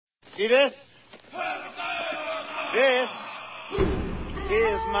See this? This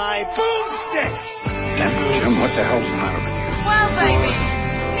is my boomstick. Jim, what the hell's the matter with you? Well, baby,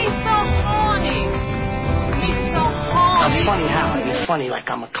 he's so horny. He's so horny. I'm funny how? You're funny like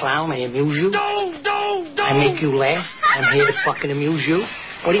I'm a clown. I amuse you. Don't. I make you laugh. I'm here to fucking amuse you.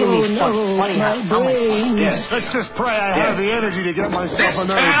 What do you mean funny how? I'm funny. Yes. Let's just pray I have the energy to get myself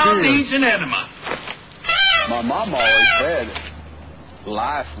another Town beer. needs an enema. My mom always said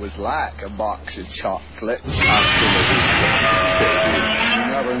life was like a box of chocolates. You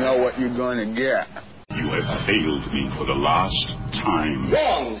never know what you're going to get. You have failed me for the last time.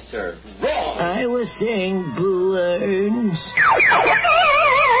 Wrong, sir. Wrong. I was saying balloons.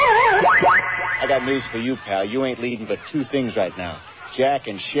 I got news for you, pal. You ain't leading but two things right now. Jack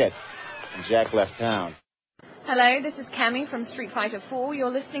and shit. And Jack left town. Hello, this is Cammy from Street Fighter 4. You're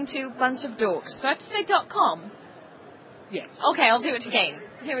listening to Bunch of Dorks. Do I have to say .com? Yes. Okay, I'll do it again.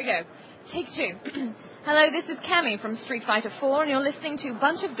 Here we go. Take two. Hello, this is Cammy from Street Fighter 4, and you're listening to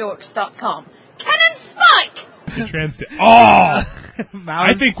bunchofdorks.com. Cannon Spike!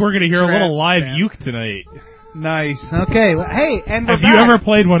 I think we're going to hear a little live uke tonight. Nice. Okay. Well, hey, and we're Have you back. ever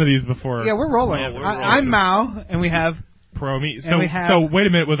played one of these before? Yeah, we're rolling. I'm Mao, and we have... Promi. And we have- So wait a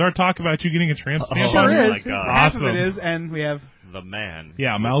minute. Was our talk about you getting a tramp stamp? Sure is. my God. Half Awesome. of it is, and we have... The man.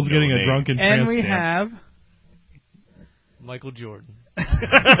 Yeah, Mal's getting a drunken tramp And we stamp. have... Michael Jordan. He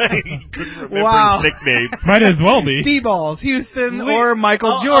couldn't remember Wow. his nickname. Might as well be. D-Balls, Houston, or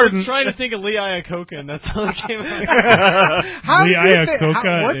Michael Jordan. I was trying to think of Lee Iacocca, and that's how it came out. How Lee do you think-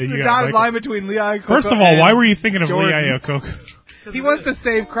 Iacocca, what's you the got dotted Michael- line between Lee Iacocca First of all, and why were you thinking of Jordan? Lee Iacocca? He wants to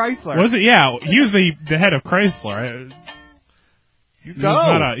save Chrysler. Was it? Yeah, he was the head of Chrysler. He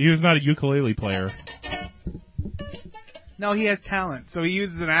was not a ukulele player. No, he has talent, so he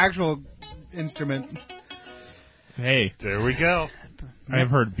uses an actual instrument. Hey, There we go. I have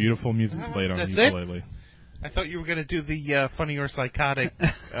heard beautiful music played on That's ukulele. I thought you were going to do the funny or psychotic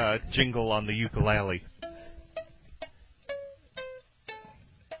jingle on the ukulele.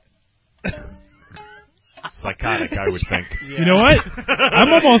 Psychotic, I would think. You know what? I'm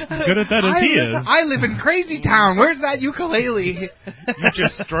almost as good at that as he is. I live in Crazy Town. Where's that ukulele? You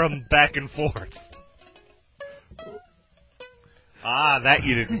just strum back and forth. That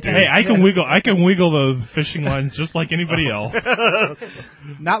you didn't do. Hey, I can wiggle those fishing lines just like anybody else.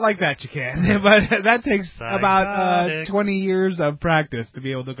 Not like that, you can. But that takes about Psychotic. 20 years of practice to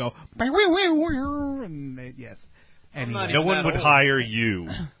be able to go. And yes. Anyway. No one would hire you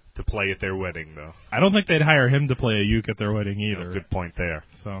to play at their wedding, though. I don't think they'd hire him to play a uke at their wedding either. Good point there.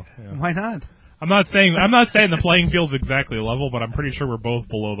 So yeah. Why not? I'm not saying the playing field's exactly level, but I'm pretty sure we're both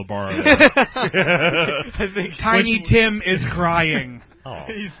below the bar. I think Tiny Tim is crying. Oh.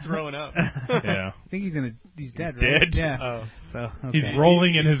 He's throwing up. Yeah. I think he's dead, right? Dead? Yeah. Oh. So, okay. He's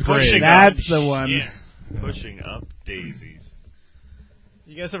rolling in his grave. Pushing That's up. the one. Yeah. Pushing up daisies.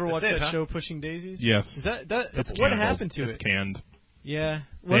 You guys ever watch that show, Pushing Daisies? Yes. Is that It's what canceled. happened to It's it? canned. Yeah.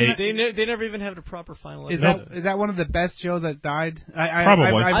 They never even had a proper final Is episode. that one of the best shows that died? Probably.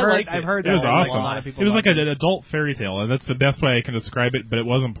 I've heard It was that. awesome. A lot of people It was like liked an adult fairy tale, and that's the best way I can describe it. But it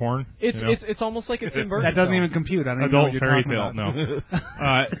wasn't porn. It's almost like a Tim Burton. That doesn't film. even compute. I don't even know Adult what you're fairy talking tale.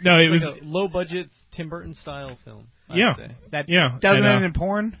 about. No, it was like a low budget Tim Burton style film. Yeah. That Yeah, doesn't I know. end in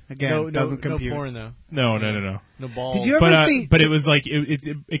porn. Again, doesn't compute. No porn though. no. No balls. Did you ever see? But it was like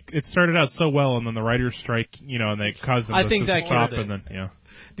it started out so well, and then the writers' strike, and they caused them I to think that stop, killed and it. then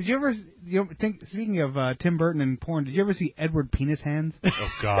Did you ever think? Speaking of Tim Burton and porn, did you ever see Edward Penis Hands? Oh,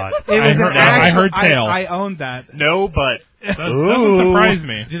 God. I heard tale. I owned that. No, but... That doesn't surprise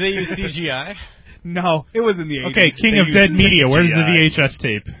me. Did they use CGI? No, it was in the 80s. Okay, King of Dead Media. Where's the VHS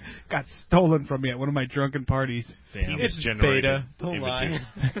tape? Got stolen from me at one of my drunken parties. Damn. It's generated beta. Don't images.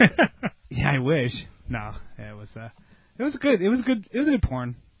 lie. Yeah, I wish. No, yeah, it was good. It was good. It was good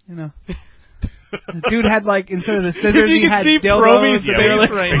porn. The dude had instead of the scissors, he had dildos. Proby's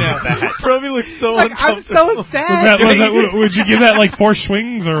face right now. Proby looks so I'm so sad. Would you give that 4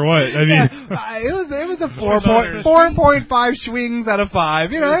 swings or what? I mean, it was a 4.5 swings out of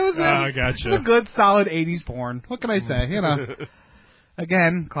 5. It was gotcha. a good solid 80s porn. What can I say?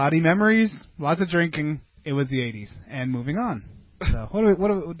 Again, cloudy memories, lots of drinking. It was the 80s, and moving on. So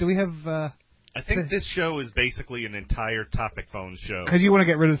what do we have? I think this show is basically an entire topic phone show. Because you want to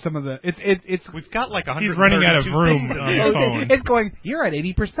get rid of some of the... We've got 100. He's running out of room on his phone. It's going, you're at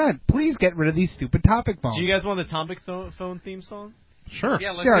 80%. Please get rid of these stupid topic phones. Do you guys want the topic phone theme song? Sure.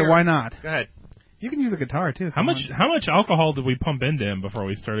 Yeah, let's hear Sure, it. why not? Go ahead. You can use a guitar, too. How much alcohol did we pump into him before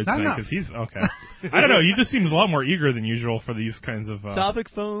we started Not tonight? enough. Because he's... Okay. I don't know. He just seems a lot more eager than usual for these kinds of... Topic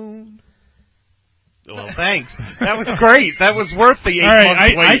phone. Well, thanks. That was great. That was worth the 8 All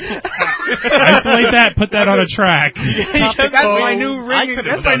right, months wait. isolate that. Put that on a track. That's my new ring.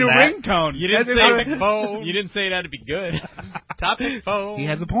 That's my new ringtone. You didn't Topic phone. You didn't say it had to be good. Topic phone. He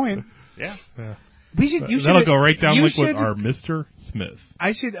has a point. Yeah. We should. You should. That'll go right down you like with should- our Mr. Smith.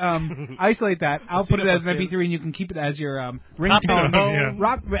 I should isolate that. I'll put it as an MP3, and you can keep it as your ringtone. Topic phone. Yeah.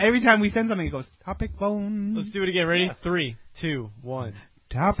 Rock, every time we send something, it goes topic phone. Let's do it again. Ready? 3, 2, 1.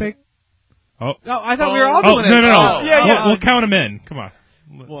 Topic. Oh, No, I thought we were all oh doing it. no. Oh, yeah. We'll count them in. Come on.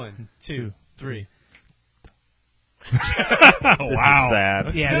 1, 2, 3. Wow.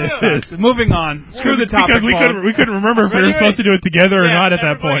 Sad. Yeah, this is. Moving on. Screw the topic Because phone. we couldn't remember if we were supposed to do it together or not at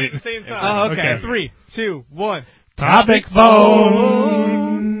that point. At the same time. Oh, okay. 3, 2, 1. Topic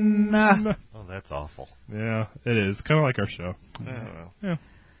phone. Oh, that's awful. Yeah, it is. Kind of like our show. I don't know. Yeah.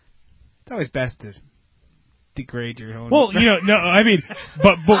 It's always best to degrade your own. Well, no, I mean,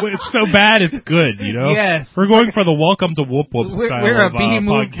 but it's so bad it's good, Yes. We're going for the welcome to Whoop Whoop style We're a of, B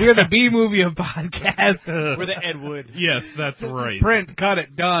movie. podcast. We're the B movie of podcasts. We're the Ed Wood. Yes, that's right. Print, cut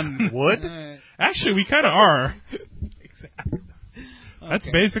it, done. Wood? Actually, we kind of are. Exactly. That's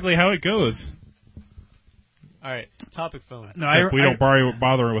basically how it goes. All right. Topic phone. No, If we don't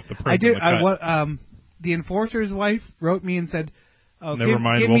bother with the print. I did. and the cut. The enforcer's wife wrote me and said, "Oh, Never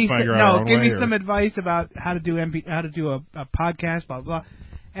mind, we'll figure out our own give way, me some advice about how to do a podcast, blah blah."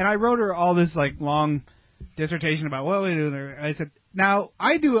 And I wrote her all this like long dissertation about what we do there. I said, "Now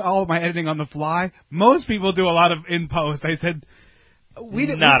I do all of my editing on the fly. Most people do a lot of in post." I said, We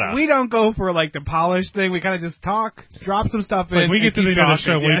don't go for like the polished thing. We kind of just talk, drop some stuff in. Like we get to the end of the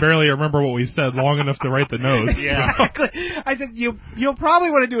show, we barely remember what we said long enough to write the notes. Yeah. Exactly. I said you'll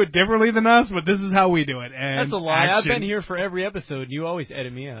probably want to do it differently than us, but this is how we do it. And That's a lie. action. I've been here for every episode. You always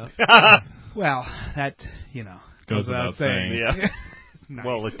edit me out. Well, that Goes without saying. Yeah. Nice.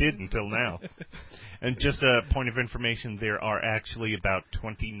 Well, it did until now. And just a point of information, there are actually about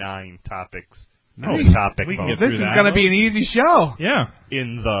 29 topics. Nice. Topic We can phone. get This through is that. going to be an easy show. Yeah.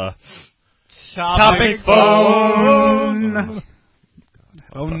 In the Topic phone.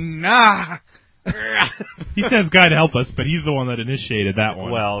 Oh, nah. He says God help us, but he's the one that initiated that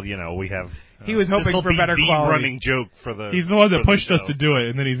one. Well, we have. He was hoping this'll for be better the quality. running joke for the. He's the one that for the pushed us show. to do it,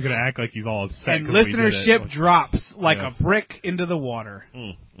 and then he's going to act like he's all upset. And 'cause we did listenership it. drops like Yes. a brick into the water.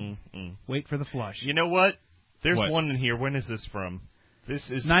 Wait for the flush. You know what? There's What? one in here. When is this from? This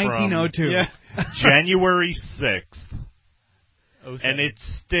is 1902. from January 6th, and it's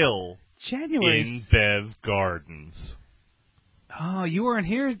still January. in Bev Gardens. Oh, you weren't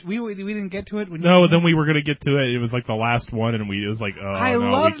here. We didn't get to it. When No, you then we were going to get to it. It was like the last one, and it was like, oh, I no, we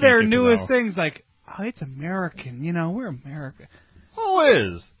love can't their get to newest that. things. Like, oh, it's American. We're American. Who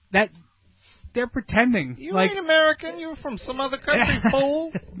is? That they're pretending. You like, ain't American. You're from some other country,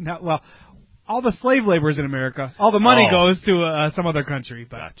 fool. no, well, all the slave labor is in America. All the money Oh. goes to some other country.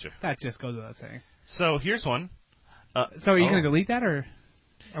 But Gotcha. that just goes without saying. So here's one. So are you going to delete that or?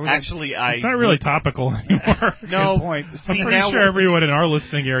 Are we gonna- Actually, It's not really topical anymore. No. Good point. I'm See, pretty now sure everyone in our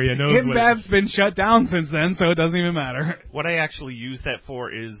listening area knows Hidden what Bev's been shut down since then, so it doesn't even matter. what I actually use that for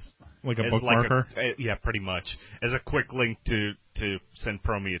is like a as bookmarker. yeah, pretty much as a quick link to send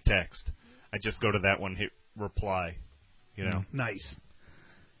Promi a text. I just go to that one, hit reply. Nice.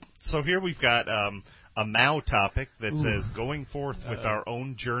 So here we've got a Mao topic that says going forth with our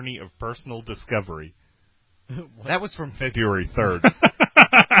own journey of personal discovery. That was from February 3rd.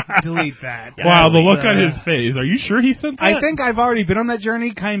 Delete that. Wow, the look on his face. Are you sure he sent that? I think I've already been on that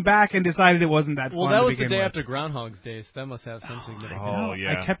journey, came back, and decided it wasn't that Well, fun that to was the begin day with. after Groundhog's Day, so that must have some significance. Oh,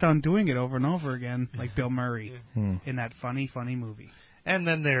 yeah. I kept on doing it over and over again, like Bill Murray in that funny, funny movie. And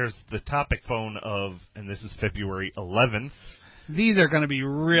then there's the topic phone of, and this is February 11th, These are going to be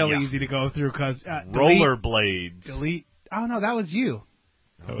real Yeah. easy to go through because rollerblades. delete. Oh no, that was you.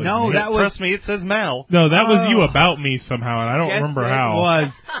 That was No, me. that was. Trust me, it says Mao. No, that was you Oh. about me somehow, and I don't Yes, remember it how. Was.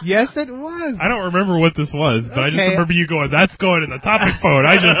 Yes, it was. I don't remember what this was, but I just Okay. remember you going, that's going in the topic phone.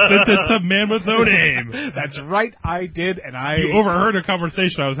 I just sent it to man with no name. That's right, I did, and I You overheard a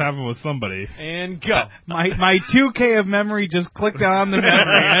conversation I was having with somebody. And go. my 2K of memory just clicked on the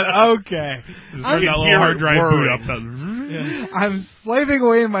memory. And okay, Just I'm, heard that little hard drive boot up. I'm slaving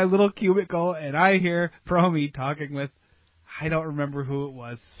away in my little cubicle, and I hear Promi talking with. I don't remember who it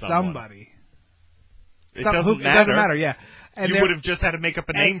was. Someone. Somebody. It Some- doesn't It matter. doesn't matter. Yeah. And You they- would have just had to make up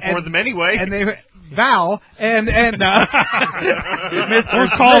a name and- for them anyway. And they Val and Mr. Or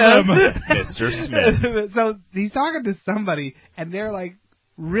call them Mr. Smith. So he's talking to somebody, and they're like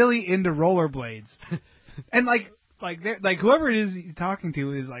really into rollerblades, and like whoever it is he's talking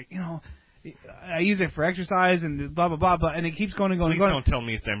to is like, I use it for exercise and blah blah blah blah, and it keeps going and going. Please and going. don't tell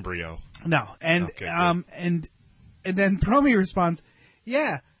me it's embryo. No, and Okay, and then Promi responds,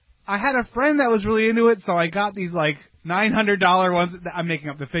 "Yeah, I had a friend that was really into it, so I got these like $900 ones. I'm making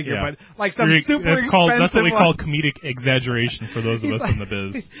up the figure, Yeah. but like some super that's expensive. That's what we ones. call comedic exaggeration for those of us in the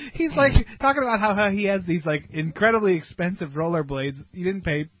biz. He's like talking about how he has these like incredibly expensive rollerblades. You didn't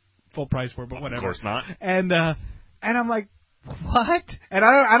pay full price for, but whatever. Of course not. And I'm like, what? And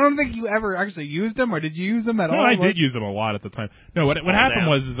I don't think you ever actually used them, or did you use them at all? No, I did use them a lot at the time. No, what happened down.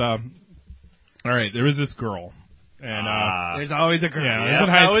 was all right, there was this girl. And there's always a girl. Yeah, I was in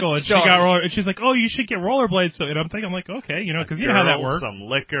high school, and she got and she's like, "Oh, you should get rollerblades." So, and I'm like, "Okay, because you know how that works." Some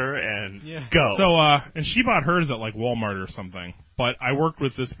liquor and go. So, and she bought hers at like Walmart or something. But I worked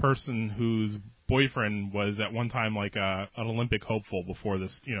with this person whose boyfriend was at one time like an Olympic hopeful before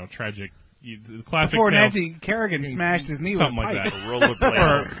this, tragic, the classic. Before Nancy Kerrigan smashed his knee with something a pipe. like that.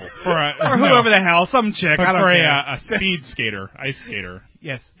 Or whoever the hell, some chick. But I don't for care. a speed skater, ice skater.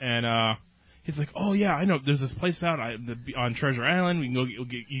 Yes. And he's like, "Oh yeah, I know. There's this place out on Treasure Island. We can go."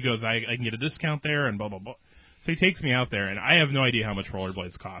 He goes, "I can get a discount there," and blah blah blah. So he takes me out there, and I have no idea how much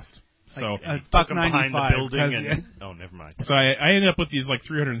rollerblades cost. So took him behind the building, and oh, never mind. So I ended up with these like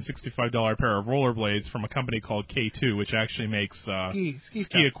 $365 pair of rollerblades from a company called K2, which actually makes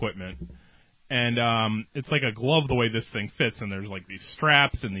ski equipment. And it's like a glove the way this thing fits, and there's like these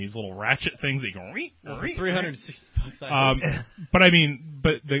straps and these little ratchet things that you go. $360. But I mean,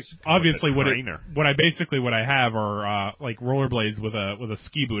 obviously what I have are like rollerblades with a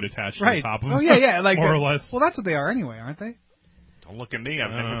ski boot attached to the top of them. Oh yeah, like more or less. Well, that's what they are anyway, aren't they? Don't look at me.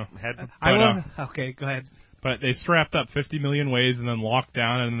 I've never had. Okay, go ahead. But they strapped up 50 million ways and then locked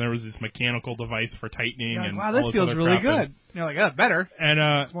down, and there was this mechanical device for tightening. You're like, and wow, this all feels other really crap. good. You're like, oh, better. And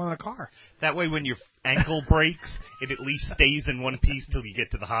it's more than a car. That way, when your ankle breaks, it at least stays in one piece till you get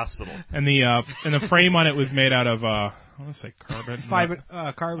to the hospital. And the frame on it was made out of I want to say carbon fiber.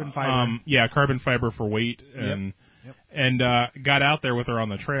 Yeah, carbon fiber for weight and. Yep. And got out there with her on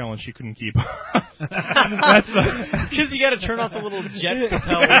the trail, and she couldn't keep up. Because you got to turn off the little jet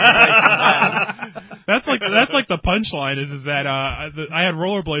propeller. That's like the punchline is that I had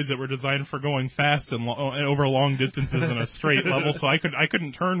rollerblades that were designed for going fast and over long distances in a straight level, so I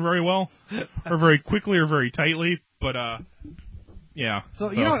couldn't turn very well, or very quickly, or very tightly. But yeah.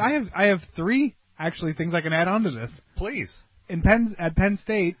 So you know what? I have three actually things I can add on to this. Please. At Penn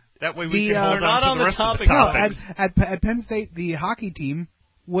State. That way we can hold on to the rest of the topics. No, at Penn State, the hockey team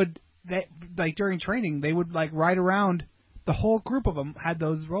would, during training, they would ride around. The whole group of them had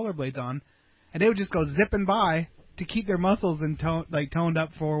those rollerblades on, and they would just go zipping by to keep their muscles and toned up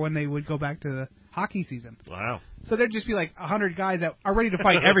for when they would go back to the hockey season. Wow. So there'd just be 100 guys that are ready to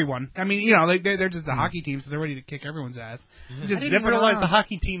fight everyone. I mean, they're just a hockey team, so they're ready to kick everyone's ass. Just I didn't realize the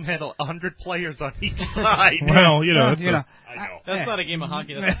hockey team had 100 players on each side. Well, I know. That's not a game of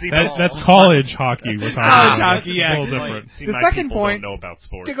hockey. That's college hockey. College hockey, yeah. It's a little different. See, the my second point, don't know about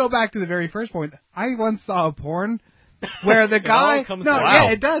sports. To go back to the very first point, I once saw a porn where the guy...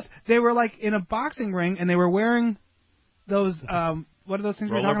 it does. They were in a boxing ring, and they were wearing those... what are those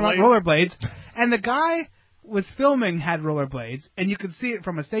things we're talking about? Rollerblades. And the guy was filming had rollerblades, and you could see it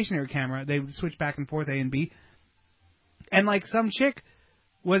from a stationary camera. They would switch back and forth, A and B. And some chick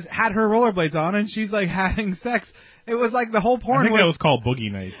had her rollerblades on, and she's having sex. It was the whole porn. I think that was called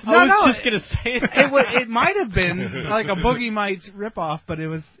Boogie Nights. No, I was just gonna say that. It might have been like a Boogie Nights ripoff, but it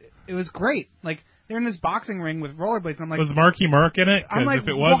was great. They're in this boxing ring with rollerblades. And I'm was Marky Mark in it? I'm if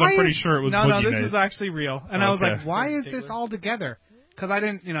it was, I'm pretty sure it was Boogie Nights. No, this Nights. is actually real. And I was like, why is this all together? Because I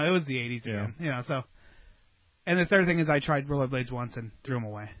didn't, it was the 80s again, so. And the third thing is I tried rollerblades once and threw them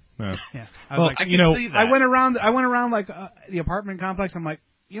away. Yeah. I was I can see that. I went around the apartment complex. I'm like,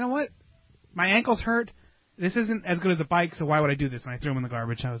 you know what? My ankles hurt. This isn't as good as a bike, so why would I do this? And I threw them in the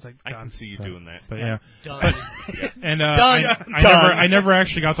garbage. I was like, done. I can see you doing that. But yeah. Done. And I never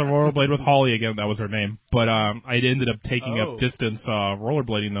actually got to rollerblade with Holly again. That was her name. But I ended up taking up distance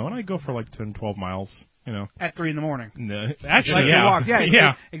rollerblading though, and I go for 10, 12 miles. At 3 a.m. No, actually, yeah.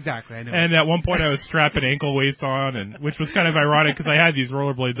 Yeah, exactly. I know. And at one point I was strapping ankle weights on, and which was kind of ironic because I had these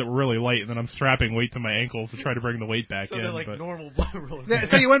rollerblades that were really light, and then I'm strapping weight to my ankles to try to bring the weight back in. So they're normal rollerblades.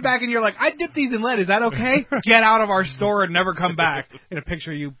 So you went back and you're like, I dipped these in lead. Is that okay? Get out of our store and never come back. In a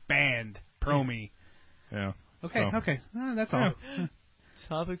picture of you banned. Promi. Yeah. Okay. So. Okay. That's all.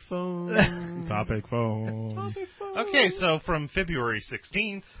 Topic phone. Topic phone. Okay, so from February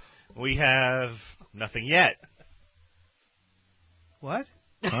 16th, we have nothing yet. What?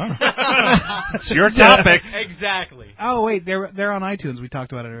 It's your topic. Exactly. Oh wait, they're on iTunes. We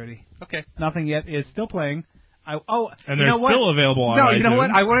talked about it already. Okay. Nothing Yet is still playing. And you they're know what? still available on No, iTunes. you know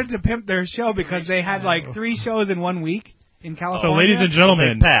what? I wanted to pimp their show because they had like 3 shows in 1 week in So, California. ladies and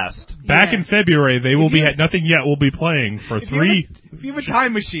gentlemen, passed. back in February, they will be you- Nothing Yet will be playing for If 3. if you have a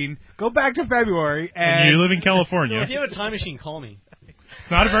time machine, go back to February And you live in California. If you have a time machine, call me. It's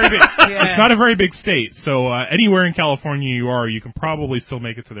not a very big. It's not a very big state, so anywhere in California you are, you can probably still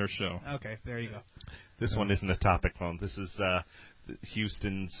make it to their show. Okay, there you go. This one isn't a topic phone. This is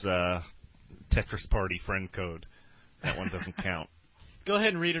Houston's Tetris Party friend code. That one doesn't count. Go ahead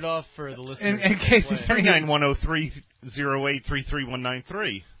and read it off for the listeners. In case he's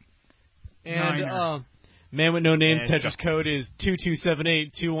 391030833193. And Man with No Name's And Tetris code is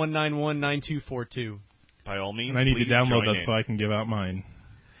 2278-2191-9242. By all means, And I need to please download join that in. so I can give out mine.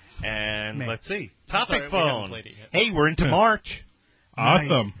 And Man. let's see. Sorry, Topic we haven't phone. played it yet. Hey, we're into March. Awesome.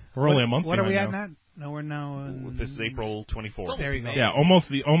 Nice. We're only a month What are we behind at now. now? No, we're now. This is April 24th. There you go. Yeah,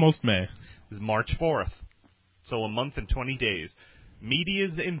 almost May. This is March 4th. So a month and 20 days.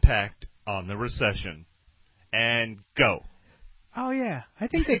 Media's impact on the recession. And go. Oh yeah, I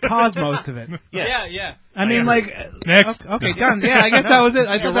think they caused most of it. Yes. Yeah. I mean, like Next. Okay, done. Yeah, I guess that was it.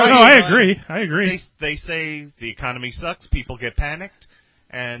 I thought that No, was I agree. They say the economy sucks, people get panicked,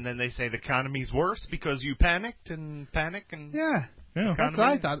 and then they say the economy's worse because you panicked and Yeah. Yeah. That's what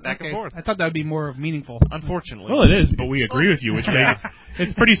I thought. Back and Okay. forth. I thought that would be more meaningful. Unfortunately. Well, it is, but we agree with you, which makes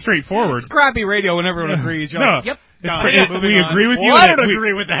it's pretty straightforward. It's crappy radio when everyone agrees. You're No. like, yep. done. We agree with you. Well, I and don't we-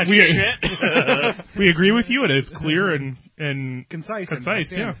 agree with that we, shit. we agree with you. It is clear and Concise.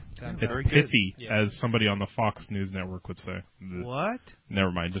 Yeah. It's Very good. pithy, as somebody on the Fox News Network would say. What?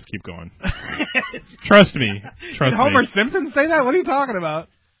 Never mind. Just keep going. Trust me. Did Homer Simpson say that? What are you talking about?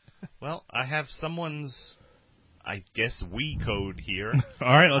 Well, I have someone's, I guess, we code here.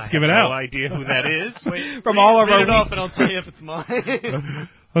 All right, let's I give have it no out. idea who that is. From all of Read our it off and I'll tell you if it's mine.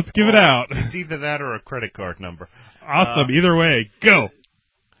 Let's give it out. It's either that or a credit card number. Awesome. Either way, go.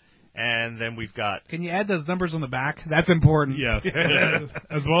 And then we've got... Can you add those numbers on the back? That's important. Yes.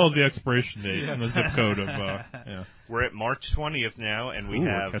 As well as the expiration date and the zip code of, yeah. We're at March 20th now, and we Ooh,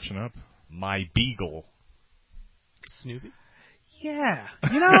 have we're catching up. My Beagle. Snoopy? Yeah.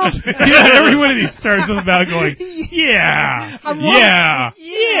 You know. Yeah, every one of these starts with about going, yeah,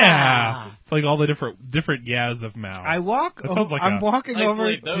 yeah. It's like all the different yeahs of Mao. I walk. That sounds like I'm walking over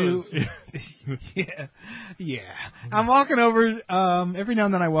Isolate to. those. yeah. I'm walking over. Every now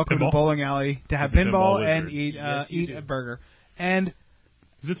and then I walk over to the bowling alley to have He's a pinball pinball and wizard. eat Yes, you do. a burger. And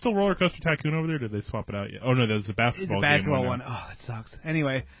Is it still Roller Coaster Tycoon over there? Or did they swap it out yet? Oh no, there's a the basketball basketball game one. now. Oh, it sucks.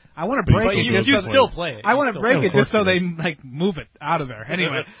 Anyway, I want to But break But it. you just so still play it. I want to break it just so Of they course like move it out of there.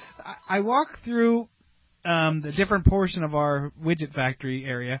 Anyway, I walk through the different portion of our widget factory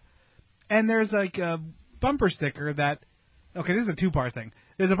area, and there's like a bumper sticker that. Okay, this is a 2-part thing.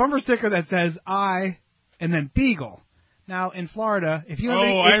 There's a bumper sticker that says "I" and then Beagle. Now in Florida, if you have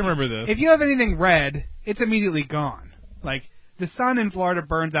I remember this. if you have anything red, it's immediately gone. Like the sun in Florida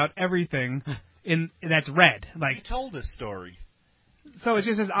burns out everything that's red. Like You told this story. so, it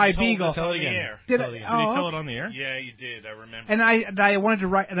just says "I Beagle." Tell it again. Did Did you tell it on the air? Yeah, you did. I remember. And I wanted to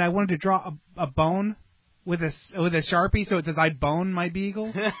write, and I wanted to draw a bone with a Sharpie, so it says "I bone my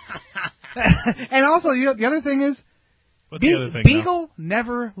beagle." And also, the other thing is, What's the other thing? beagle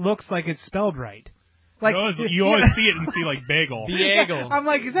never looks like it's spelled right. Like you always see it and see like bagel. Beagle. I'm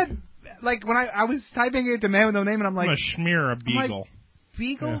like, is that like when I was typing it to Man with No Name, and I'm I'm like, gonna smear a beagle.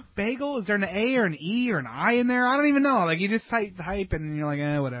 beagle, Yeah. bagel? Is there an A or an E or an I in there? I don't even know. Like you just type and you're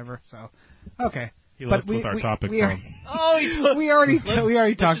like, whatever. So, okay. He left with our topic phone. Oh, we already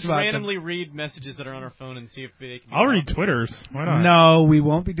Let's talked just about randomly read messages that are on our phone and see if they can. I'll read Twitters. Why not? No, we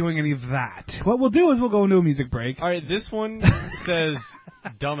won't be doing any of that. What we'll do is we'll go into a music break. All right, this one says,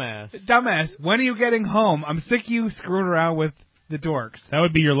 "Dumbass." Dumbass, when are you getting home? I'm sick of you screwing around with the dorks. That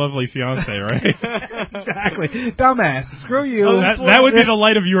would be your lovely fiance, right? Exactly. Dumbass, screw you. that would be the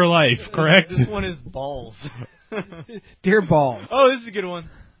light of your life, correct? This one is balls. Dear balls. Oh, this is a good one.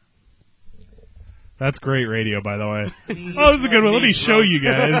 That's great radio, by the way. Oh, this is a good one. Let me show you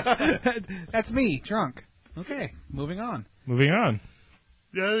guys. That's me, drunk. Okay, moving on. Moving on.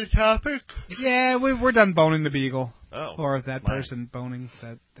 The other topic? Yeah, we're done boning the beagle. Oh. Or that my. person boning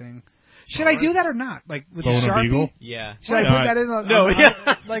that thing. Should I do that or not? Like with Bone the a Sharpie? beagle? Yeah. Should I Why put not? that in? No,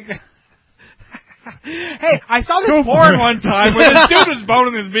 yeah. Like. Hey, I saw this Go for porn it. one time where this dude was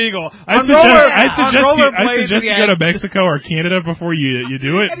boning his beagle. I on suggest rollerblades, you go to Mexico or Canada before you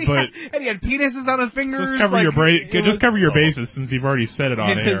do it, but and he had penises on his fingers. just cover like, your it was- just cover your bases since you've already said it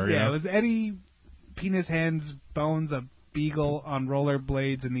on It air. was, you yeah, know? it was Eddie Penis Hands Bones a Beagle on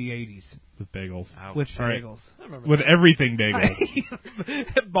rollerblades in the 80s. With bagels. With All right. bagels. I remember With that. everything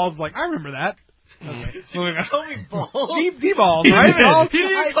bagels. Ball's like, I remember that. Moving on. Call me balls. D-balls, right? Balls. He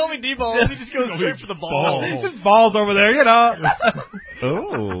didn't even call me D-balls. He just goes straight for the ball. It's just balls over there, you know.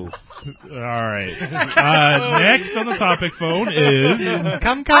 Oh. All right. Next on the topic phone is... I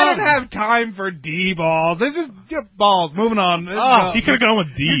don't have time for D-balls. This is balls. Moving on. He could have gone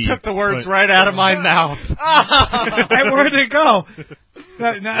with D. You took the words right out of my mouth. Hey, where did it go?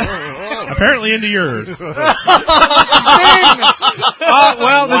 Apparently into yours. Well,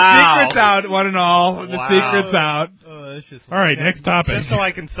 the secret's out, one and all. The secret's out. All right, next topic. Just so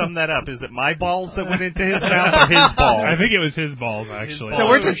I can sum that up, is it my balls that went into his mouth or his balls? I think it was his balls, actually. So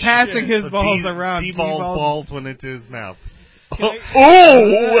we're just passing his balls around. D-balls went into his mouth. Yeah.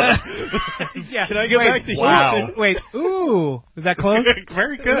 Can I get back to Wow. Wait. Ooh. Is that close?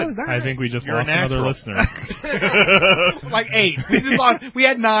 Very good. I think we just You're lost a another natural. listener. Like 8. We just lost. We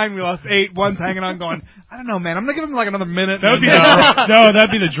had 9. We lost 8. One's hanging on, going, I don't know, man. I'm gonna give him like another minute. That would be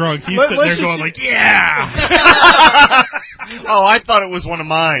that'd be the drunk. He's sitting there going like, yeah. Oh, I thought it was one of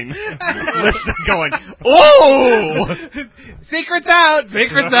mine. Listening, going, oh! Secret's out.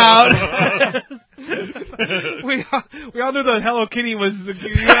 Secret's out. we all knew the Hello Kitty was.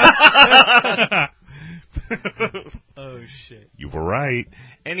 Oh shit! You were right.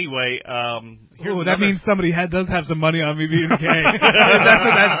 Anyway, Ooh, that means somebody does have some money on me being gay. That's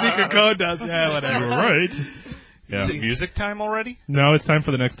what that secret code does. Yeah, whatever. You were right. Yeah. Is it music time already? No, it's time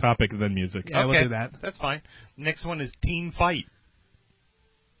for the next topic and then music. Yeah, we'll do that. That's fine. Next one is teen fight.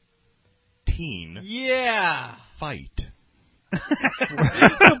 Teen fight. Wait.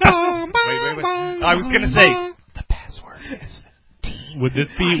 I was gonna say the password is teen. Would this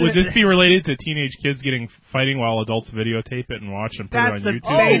be related to teenage kids fighting while adults videotape it and watch and put it on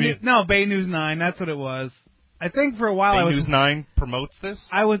YouTube? Maybe? No, Bay News 9. That's what it was. I think for a while Bay News 9 promotes this.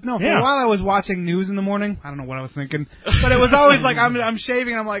 For a while I was watching news in the morning. I don't know what I was thinking, but it was always like I'm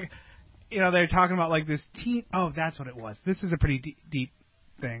shaving. And I'm like, they're talking about like this teen. Oh, that's what it was. This is a pretty deep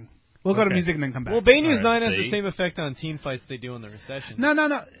thing. We'll go to music and then come back. Well, Bay News 9 has the same effect on teen fights they do in the recession. No.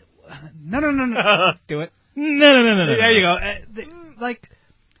 Do it. No. There you go.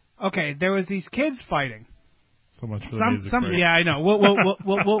 There was these kids fighting. So much for the music break. Yeah, I know. We'll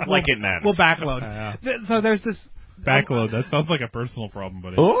like it matters. We'll backload. So there's this backload. That sounds like a personal problem,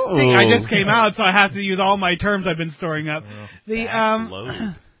 buddy. Oh. See, I just came out, so I have to use all my terms I've been storing up.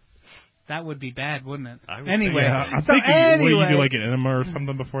 That would be bad, wouldn't it? Anyway, I'm thinking, will you do like an enema or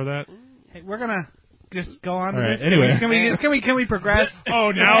something before that? Hey, we're gonna just go on to right, this. Anyway, can we progress?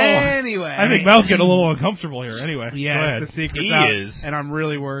 Oh no! Anyway, I think Mal's getting a little uncomfortable here. Anyway, yeah, the secret's out, and I'm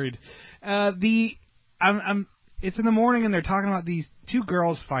really worried. It's in the morning, and they're talking about these two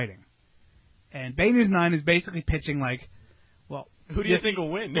girls fighting, and Bay News 9 is basically pitching like, well, who do you think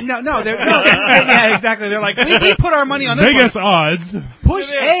will win? Yeah, exactly. They're like, we put our money on this biggest one. odds. Push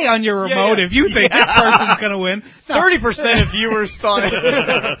A on your remote if you think this person's going to win. 30% of viewers thought it.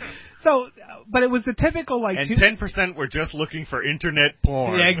 So, but it was the typical like. And 10% were just looking for internet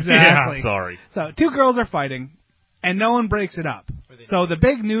porn. Yeah, exactly. Yeah, sorry. So 2 girls are fighting, and no one breaks it up. So the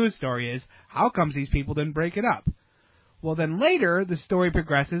big news story is, how comes these people didn't break it up? Well, then later the story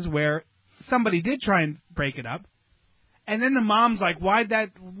progresses where somebody did try and break it up. And then the mom's like, why'd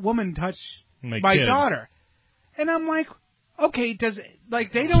that woman touch my daughter? And I'm like, okay, oh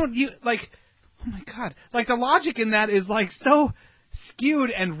my God. Like, the logic in that is, like, so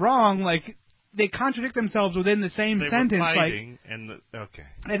skewed and wrong, like, they contradict themselves within the same sentence. Were fighting, and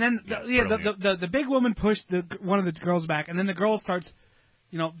then, the big woman pushed one of the girls back, and then the girl starts,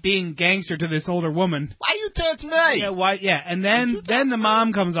 being gangster to this older woman. Why you touch me? Yeah, why? Yeah, and then the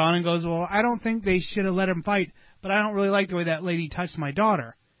mom comes on and goes, well, I don't think they should have let him fight. But I don't really like the way that lady touched my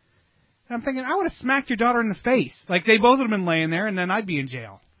daughter. And I'm thinking, I would have smacked your daughter in the face. Like, they both would have been laying there, and then I'd be in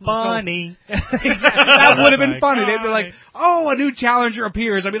jail. Funny. So, exactly. That would have been funny. They'd be like, oh, a new challenger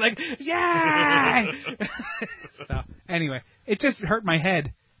appears. I'd be like, yay! So, anyway, it just hurt my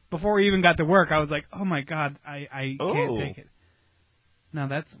head. Before we even got to work, I was like, oh, my God, I can't take it. No,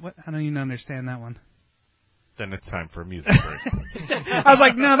 that's what? I don't even understand that one. Then it's time for a music break. I was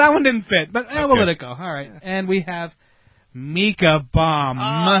like, no, that one didn't fit, but we'll let it go. All right. And we have Mika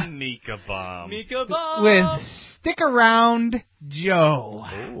Bomb. Mika Bomb. Mika Bomb. With Stick Around Joe.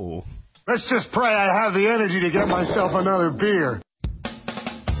 Oh. Let's just pray I have the energy to get myself another beer.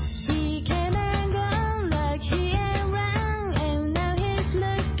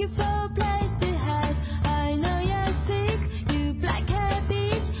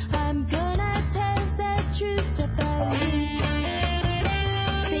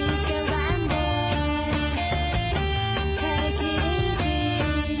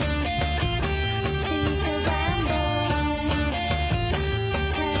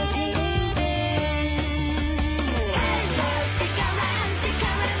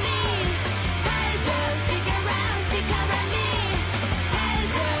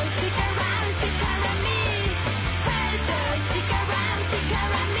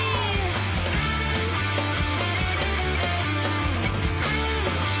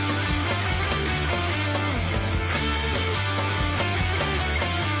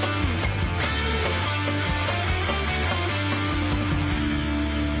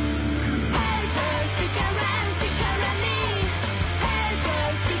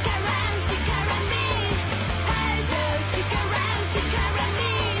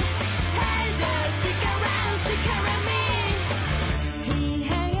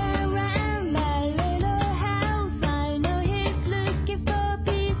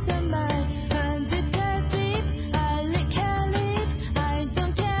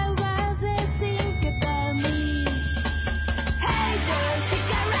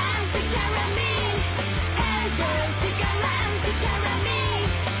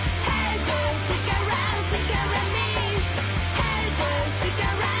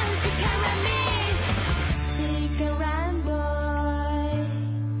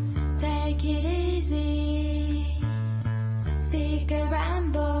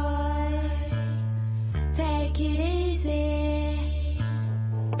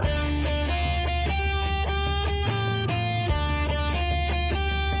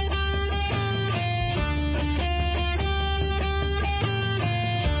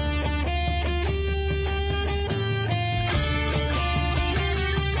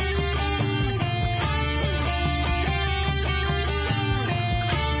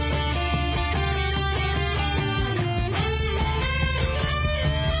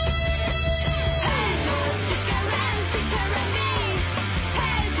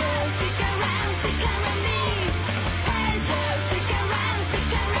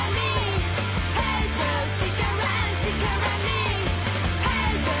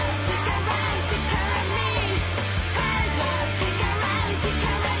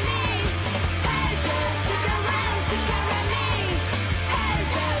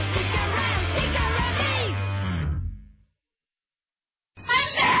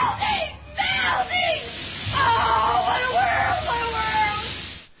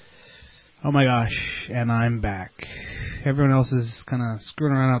 Oh my gosh, and I'm back. Everyone else is kind of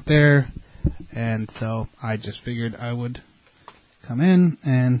screwing around out there, and so I just figured I would come in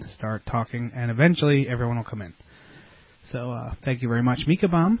and start talking, and eventually everyone will come in. So thank you very much, Mika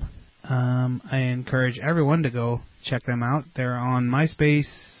Bomb. I encourage everyone to go check them out. They're on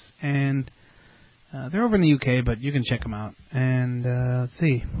MySpace, and they're over in the UK, but you can check them out. And let's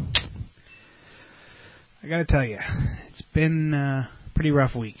see. I got to tell you, it's been a pretty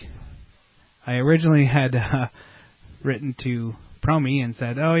rough week. I originally had written to Promi and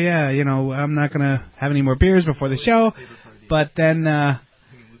said, oh, yeah, I'm not going to have any more beers before the show. But then I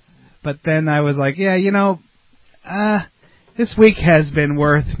was like, yeah, this week has been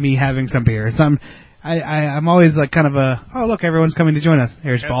worth me having some beers. I'm always like kind of oh, look, everyone's coming to join us.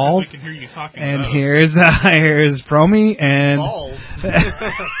 Here's Balls. We can hear you talking and here's Promi. And Balls.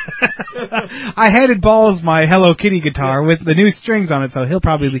 I handed Balls my Hello Kitty guitar with the new strings on it, so he'll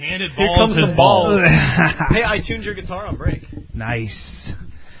probably... Handed Here Balls comes his the balls. Hey, I tuned your guitar on break. Nice.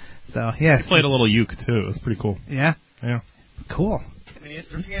 So, yes. He played a little uke, too. It was pretty cool. Yeah? Yeah. Cool.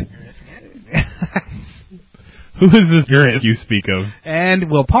 Who is this you speak of? And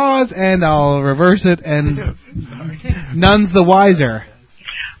we'll pause, and I'll reverse it, and none's the wiser.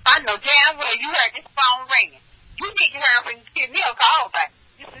 I know damn well you heard this phone ringing. You need to hurry and give me a call back.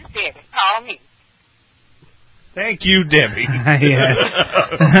 This is Debbie. Call me. Thank you, Debbie.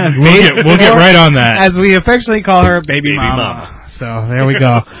 We'll get right on that. As we affectionately call her, Baby Mama. So, there we go.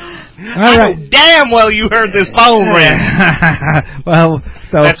 All right. Damn well you heard this phone ring. Well,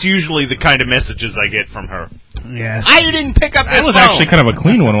 so that's usually the kind of messages I get from her. Yes. You didn't pick up this phone. That was actually kind of a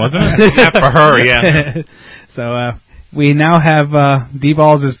clean one, wasn't it? Yeah, for her, yeah. So we now have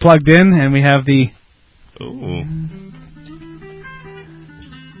D-Balls is plugged in, and we have the... Ooh.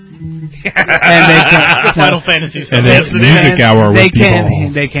 And they can't, Final Fantasy. And it's music hour with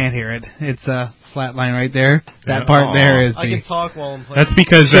D-Balls. They can't hear it. It's a flat line right there. That part there is I can talk while I'm playing. That's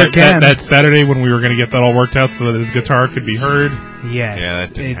because that Saturday when we were going to get that all worked out so that his guitar could be heard. Yes. Yeah,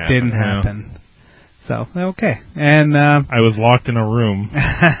 that it didn't happen. Yeah. So, okay. And I was locked in a room.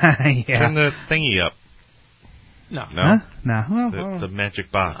 Yeah. Turn the thingy up. No. No? Huh? No. Well, the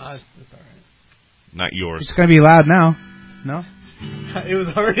magic box. It's all right. Not yours. It's going to be loud now. No? It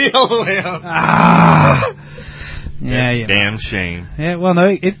was already all the way up. Yeah, damn shame. Yeah, well, no,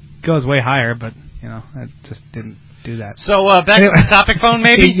 it goes way higher, but, I just didn't do that. So, back to the topic phone,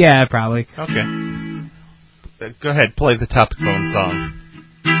 maybe? Yeah, probably. Okay. Go ahead, play the topic phone song.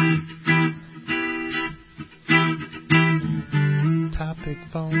 Topic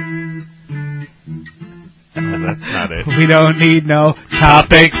phone. Oh, that's not it. We don't need no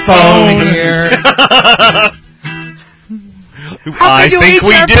topic phone here. I think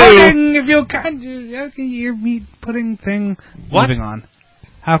we do. Pudding if you can't, how can you eat your meat pudding thing? What? Moving on.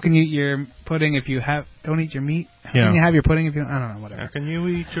 How can you eat your pudding if you don't eat your meat? How can you have your pudding if you don't? I don't know, whatever. How can you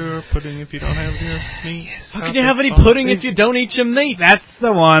eat your pudding if you don't have your meat? How can you have any pudding if you don't eat your meat? That's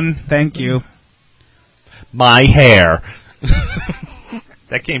the one. Thank you. My hair.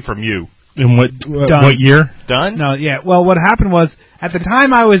 That came from you. In what year? Done? No, yeah. Well, what happened was, at the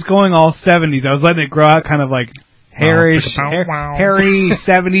time I was going all 70s. I was letting it grow out kind of like hairy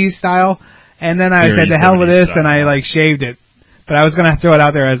 70s style. And then I said, the hell with this, and I shaved it. But I was going to throw it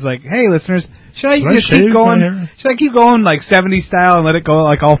out there as hey, listeners, should I keep going? Should I keep going 70s style and let it go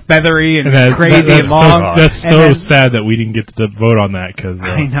all feathery and crazy and long? That's so sad that we didn't get to vote on that because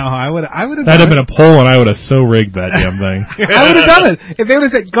I know I would have. That'd have been a poll, and I would have so rigged that damn thing. I would have done it if they would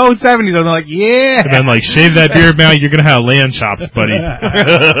have said go 70s. I'm like, yeah. And then shave that beard now. You're gonna have land chops, buddy.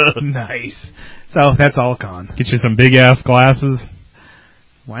 Nice. So that's all gone. Get you some big ass glasses.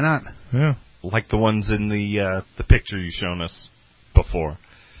 Why not? Yeah. Like the ones in the picture you shown us before.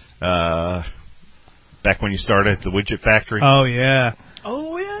 Back when you started at the Widget Factory. Oh, yeah.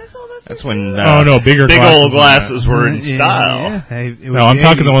 Oh, yeah, I saw that. That's when big old glasses were in style. Yeah. Hey, no, I'm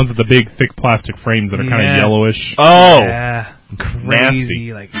talking the ones with the big, thick plastic frames that are kind of yellowish. Oh. Yeah.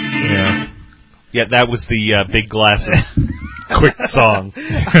 Crazy. Nasty. Yeah, that was the Big Glasses quick song.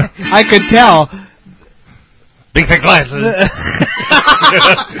 I could tell. Big thick glasses.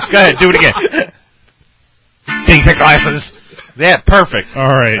 Go ahead, do it again. Big thick glasses. Yeah, perfect. All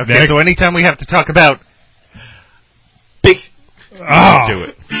right. Okay, next. so anytime we have to talk about do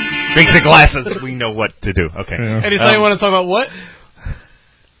it. Big thick glasses. We know what to do. Okay. Yeah. Anytime you want to talk about what?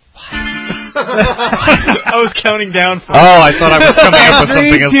 I was counting down for. Oh, I thought I was coming up with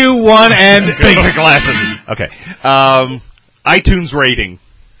something else. 3, 2, 1, and big thick glasses. Okay. iTunes rating.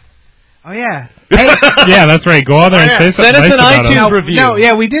 Oh yeah. Hey. Yeah, that's right. Go on there and say something Send us nice an about iTunes it. review. No,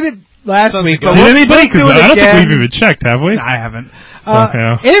 yeah, we did it last week. But Did anybody? We'll do it I don't again. think we've even checked, have we? I haven't.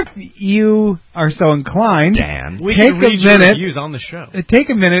 Yeah. If you are so inclined, We take can read a your minute. reviews on the show. Take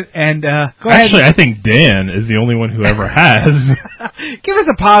a minute and go Actually, ahead. I think Dan is the only one who ever has. Give us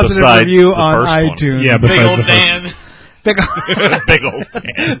a positive Besides review the on first one. iTunes. Yeah, Big besides old the first- Dan. Big, Big old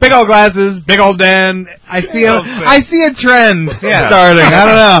Dan. big old glasses, big old Dan. I see a trend starting. I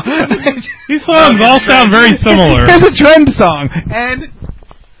don't know. These songs all sound very similar. Here's a trend song and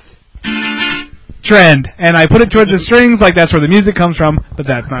trend, and I put it towards the strings like that's where the music comes from, but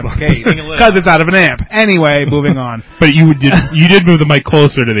that's not the case because it's out of an amp. Anyway, moving on. But you did move the mic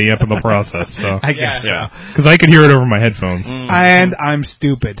closer to the amp in the process, so I guess. yeah, because I could hear it over my headphones. And I'm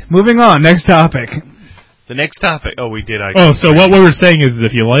stupid. Moving on. Next topic. The next topic. Oh, we did. Oh, so what we were saying is,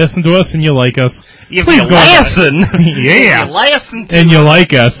 if you listen to us and you like us, If please you go listen. yeah, If you listen to and you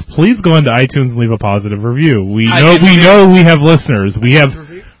like us, please go into iTunes and leave a positive review. We know we have listeners. We have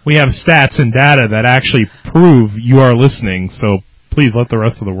stats and data that actually prove you are listening. So please let the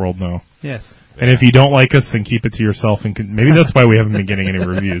rest of the world know. Yes. And if you don't like us, then keep it to yourself. And maybe that's why we haven't been getting any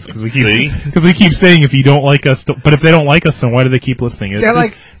reviews, because we keep saying if you don't like us, but if they don't like us, then why do they keep listening?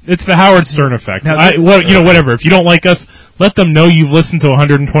 It's the Howard Stern effect. Whatever. If you don't like us, let them know you've listened to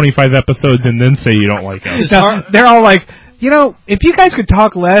 125 episodes, and then say you don't like us. They're all like, if you guys could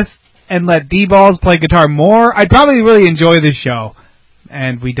talk less and let D-Balls play guitar more, I'd probably really enjoy this show.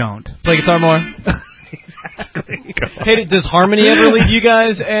 And we don't. Play guitar more. Exactly. Hey, does Harmony ever leave you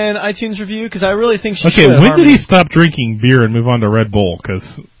guys an iTunes review? Because I really think she should. Okay, when did he stop drinking beer and move on to Red Bull?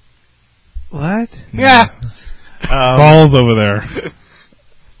 Because what? Yeah. Balls over there.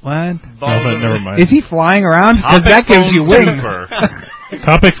 What? No, never mind. Is he flying around? Because that gives you wings.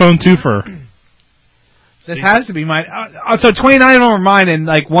 Topic phone twofer. This has to be mine. So 29 of them are mine, and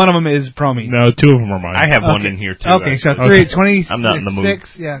one of them is Promi. No, 2 of them are mine. I have one in here too. Okay, so 26. I'm not in the mood.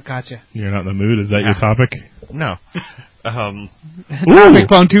 Yeah, gotcha. You're not in the mood? Is that your topic? No. Topic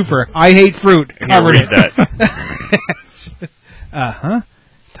phone twofer. I hate fruit. Covered read that.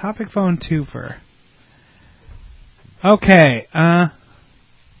 Topic phone twofer. Okay.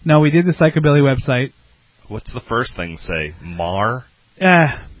 No, we did the Psychobilly website. What's the first thing say? Mar? No.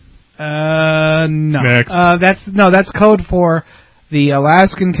 Next. That's code for the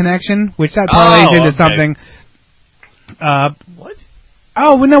Alaskan Connection, which that parlays into something. What?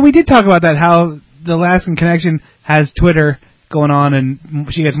 Oh, well, no, we did talk about that, how the Alaskan Connection has Twitter going on, and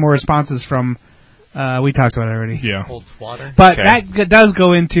she gets more responses from, we talked about it already. Yeah. Cold water. But that does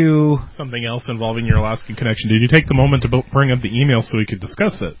go into something else involving your Alaskan Connection. Did you take the moment to bring up the email so we could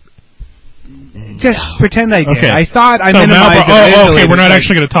discuss it? Just pretend I did. Okay. I saw it. I minimized it. Okay. We're not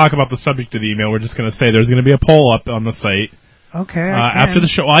actually going to talk about the subject of the email. We're just going to say there's going to be a poll up on the site. Okay. After the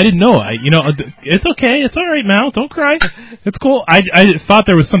show. I didn't know. It's okay. It's all right, Mal. Don't cry. It's cool. I thought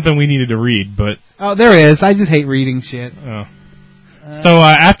there was something we needed to read, but there is. I just hate reading shit. Oh. So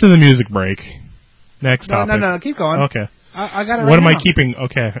after the music break, next topic. No. Keep going. Okay. I got it. What right am now. I keeping?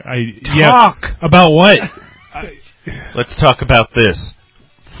 Okay. Talk about what? Let's talk about this.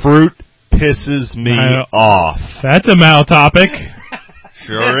 Fruit pisses me off. That's a Mal topic.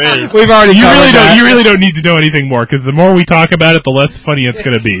 Sure is. We've already covered that. You really don't need to know anything more, because the more we talk about it, the less funny it's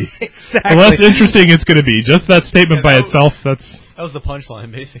going to be. Exactly. The less interesting it's going to be. Just that statement by itself, that was the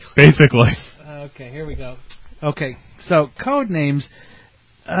punchline, basically. Basically. Okay, here we go. Okay, so code names.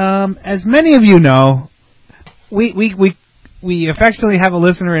 As many of you know, we affectionately have a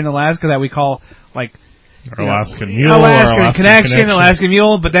listener in Alaska that we call Alaskan Mule, Alaskan Connection, Alaskan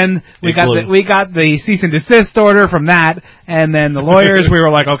Mule, but then we got the cease and desist order from that, and then the lawyers, we were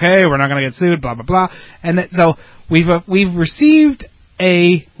like, okay, we're not going to get sued, blah blah blah, and so we've received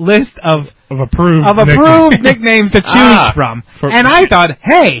a list of approved nicknames to choose from, and I thought,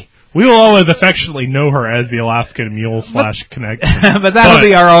 hey. We will always affectionately know her as the Alaskan Mule / Connection. But that'll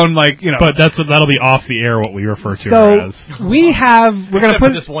be our own, But that'll be off the air what we refer to her as. We're going to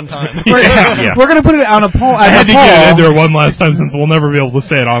put this one time. We're going to put it on a poll. I had to get it in there one last time since we'll never be able to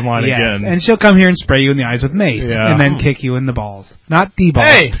say it online again. And she'll come here and spray you in the eyes with mace, and then kick you in the balls. Not D-balls.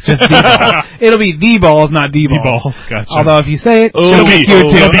 Hey! Just D-balls. It'll be D-balls, not D-balls. D-balls, gotcha. Although if you say it, it'll be you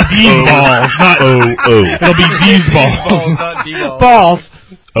too. It'll be D-balls, not It'll be D-balls. Balls.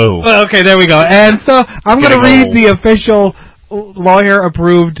 Oh. Okay, there we go. And so I'm going to read the official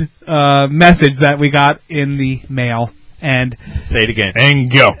lawyer-approved message that we got in the mail. And say it again. And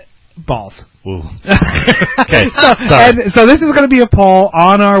go. Balls. Ooh. Okay. So this is going to be a poll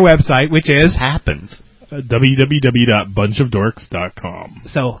on our website, which is happens. www.bunchofdorks.com.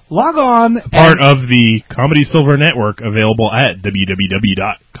 So log on. Part of the Comedy Silver Network, available at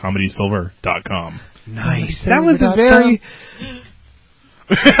www.comedysilver.com. Nice. That was a very...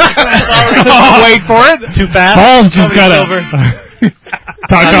 Wait for it. Too fast. Paul's just got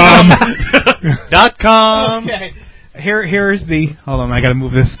 .com. Okay. Here's the. Hold on, I got to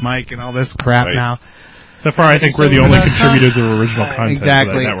move this mic and all this crap now. So far, I think we're the only contributors of original content to that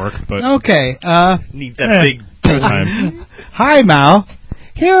network. But okay. Need that big time. Hi, Mal.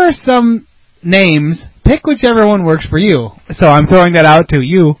 Here are some names. Pick whichever one works for you. So I'm throwing that out to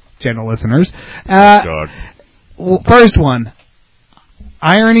you, general listeners. First one,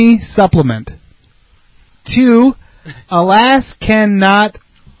 Irony Supplement. 2, Alas Cannot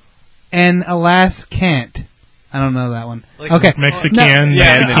and Alas Can't. I don't know that one. Okay. Mexican.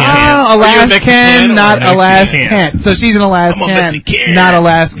 Alas Can, not Alas Can't. So she's an Alas Can, not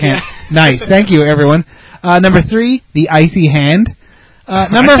Alas Can't. Nice. Thank you, everyone. Number 3, The Icy Hand. I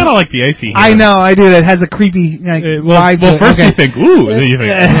kind of like the icy hand. I know, I do. That has a creepy vibe. Well, first you think, ooh, and then you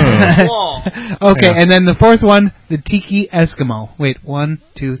think, okay, and then the fourth one, the Tiki Eskimo. Wait, 1,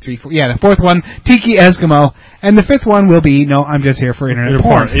 2, 3, 4. Yeah, the fourth one, Tiki Eskimo. And the fifth one will be, no, I'm just here for internet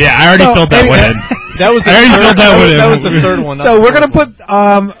porn. Yeah, I already filled that one in. That was the That was the third one. So we're gonna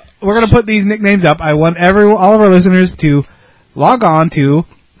put these nicknames up. I want all of our listeners to log on to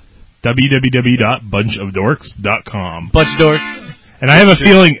www.bunchofdorks.com. Bunch Dorks. And I have a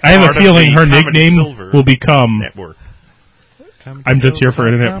feeling her nickname will become Network. I'm just here for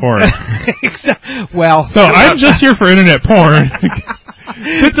internet porn. Well, so I'm just here for internet porn.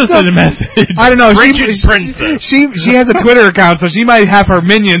 Puts us in a message. I don't know. Princess. She has a Twitter account, so she might have her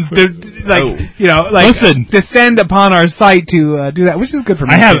minions descend upon our site to do that, which is good for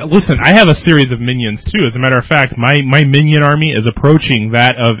me. I have a series of minions too. As a matter of fact, my minion army is approaching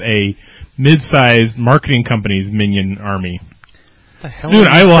that of a mid-sized marketing company's minion army. Soon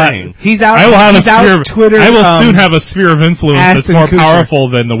I will have. I will soon have a sphere of influence that's more powerful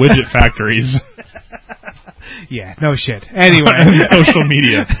than the widget factories. Yeah, no shit. Anyway, social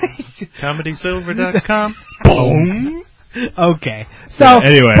media. ComedySilver.com. Boom. Okay. So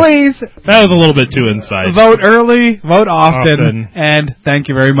anyway, please. That was a little bit too inside. Vote early, vote often, and thank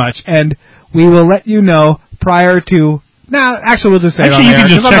you very much. And we will let you know prior to. No, actually, we'll just say it on you air. Can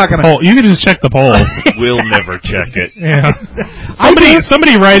just check the poll. You can just check the poll. We'll never check it. Yeah.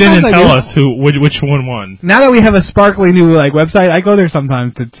 Somebody write in and tell us which one won. Now that we have a sparkly new website, I go there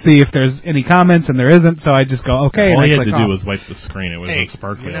sometimes to see if there's any comments, and there isn't. So I just go okay. All you had to do was wipe the screen. It was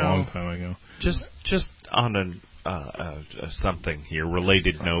sparkly a long time ago. Just on something here,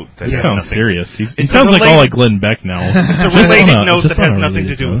 related note. He sounds serious. He sounds all like Glenn Beck now. It's a related note that has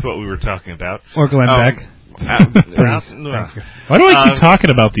nothing to do with what we were talking about. Or Glenn Beck. Why do I keep talking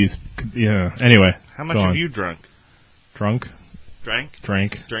about these? Yeah. Anyway. How much have you drunk? Drunk? Drank?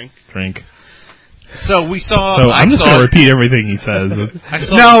 Drink. So we saw. So I'm just going to repeat everything he says.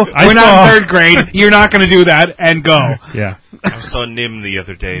 We're not in third grade. You're not going to do that and go. Yeah. I saw Nim the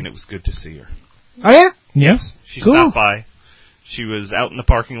other day, and it was good to see her. Oh yeah. Yes. She stopped by. She was out in the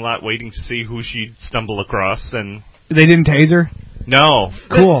parking lot waiting to see who she'd stumble across, and they didn't tase her. No.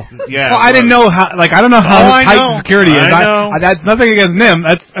 Cool. Yeah. Well, I didn't know how. I don't know how tight security is. I know. That's nothing against Nim.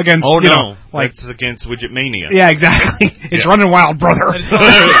 That's against. Oh no. That's against Widget Mania. Yeah, exactly. It's running wild, brother.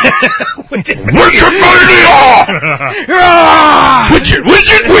 Widget Mania!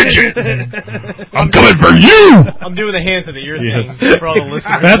 Widget! I'm coming for you! I'm doing the hands of the ear thing for all the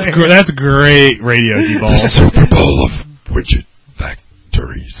listeners. That's great radio, D-Ball. Super Bowl of Widget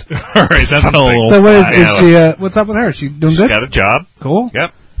Factories. All right, that's a little. So what's up with her? She doing good? She got a job. Cool.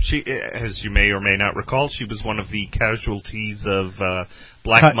 Yep. She, as you may or may not recall, she was one of the casualties of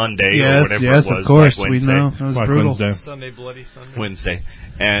Black Monday or whatever it was. Yes, of course. Black we know. That was Black brutal. Sunday, Bloody Sunday. Wednesday.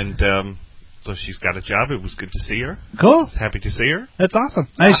 And so she's got a job. It was good to see her. Cool. Happy to see her. That's awesome.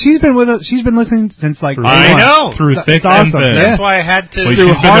 She's been with us. She's been listening since I know. Through thick and thin. That's why I had to.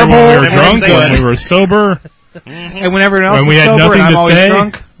 Through horrible. When we were drunk, when we were sober. And when everyone else when we is had sober nothing and I'm to always say.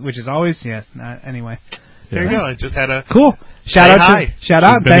 drunk, which is always, anyway. There you go. I just had a... Cool. Shout out.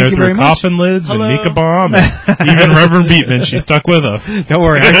 Thank you very much. Coffin Lids and Mika Bomb. Even Reverend Beatman. She stuck with us. Don't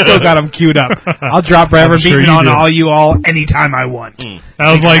worry. I still got them queued up. I'll drop Reverend Beatman on all anytime I want.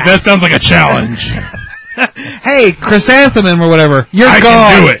 I was like, that sounds like a challenge. Hey, Chrysanthemum or whatever. You're gone.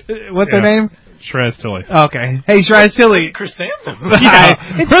 I can do it. What's her name? Shraz Tilly. Okay. Hey, Shraz Tilly. Chrysanthemum. Yeah.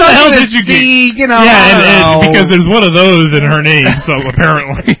 Where the hell did you get? Yeah, because there's one of those in her name, so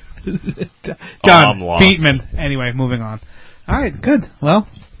apparently. Done. Beatman. Anyway, moving on. All right, good. Well,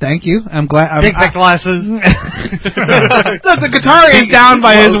 thank you. I'm glad. Big glasses. The guitar is down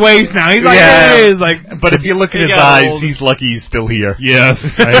by his waist now. He's like, hey. He's like, but if you look at his eyes, he's lucky he's still here. Yes,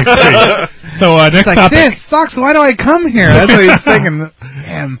 I agree. So next topic. This sucks. Why do I come here? That's what he's thinking.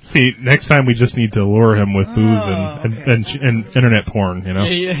 Damn. See, next time we just need to lure him with booze and internet porn, you know?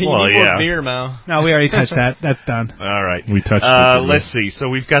 Well, yeah. Beer, Mao. No, we already touched that. That's done. All right. We touched let's see. So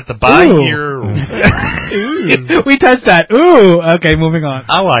we've got the bi-year... We touched that. Ooh. Okay, moving on.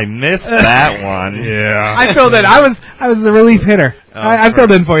 Oh, I missed that one. Yeah. I filled in. I was the relief hitter. I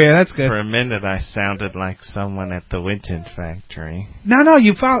filled in for you. That's good. For a minute, I sounded like someone at the Widget Factory. No,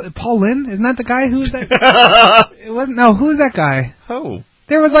 you found Paul Lynde. Isn't that the guy? Who's that? It wasn't. No, who's that guy? Oh.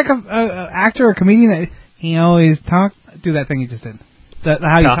 There was like a actor or comedian that he always talked. Do that thing he just did.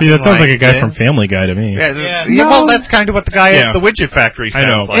 How you See, that sounds like a guy from Family Guy to me. Yeah. Well, that's kind of what the guy at the Widget Factory sounds I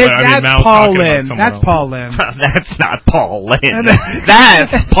know. like. That's Paul Lynde. That's Paul Lynde. That's not Paul Lynde.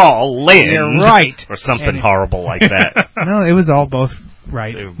 That's Paul Lynde. You're right. Or something horrible like that. No, it was all both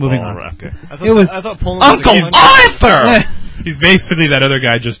right. Moving on. Right. Okay. I thought Paul Uncle Arthur! He's basically that other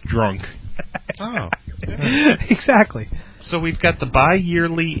guy just drunk. Oh. Exactly. So we've got the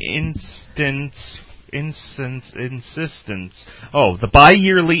bi-yearly the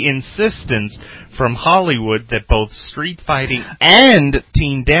bi-yearly insistence from Hollywood that both street fighting and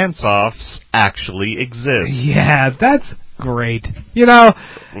teen dance-offs actually exist. Yeah, that's great. You know,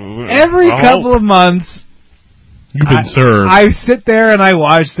 every couple of months, you've been served. I sit there and I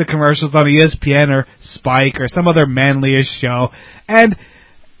watch the commercials on ESPN or Spike or some other manliest show, and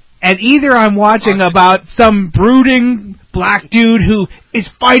either I'm watching about some brooding black dude who is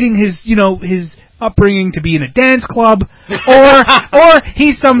fighting his upbringing to be in a dance club, or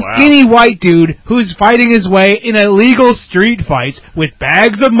he's some skinny white dude who's fighting his way in illegal street fights with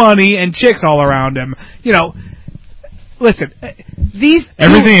bags of money and chicks all around him. You know, listen,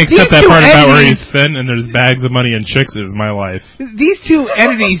 everything except that part about where he's thin and there's bags of money and chicks is my life. These two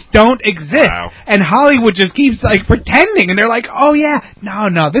entities don't exist, and Hollywood just keeps like pretending, and they're like, "Oh yeah,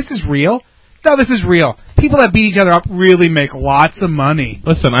 no, this is real. No, this is real. People that beat each other up really make lots of money."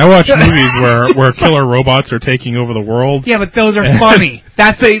 Listen, I watch movies where killer robots are taking over the world. Yeah, but those are funny.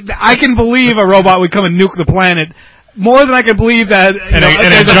 I can believe a robot would come and nuke the planet more than I can believe that a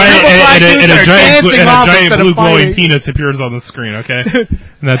giant blue glowing penis appears on the screen. Okay,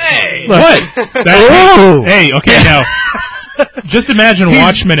 and that's what. Hey, okay, now just imagine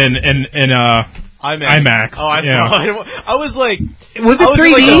Watchmen in IMAX. Oh, I was like, was it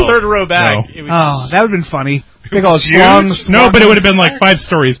 3D? Like the third row back. No. That would have been funny. Big old no, but it would have been like 5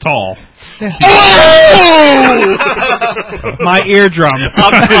 stories tall. My eardrums.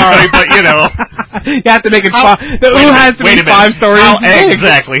 I'm sorry, but you have to make it. The ooh has to be 5 stories.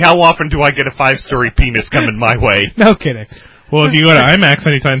 Exactly. How often do I get a 5-story penis coming my way? No kidding. Well, if you go to IMAX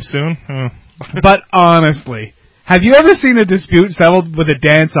anytime soon. But honestly, have you ever seen a dispute settled with a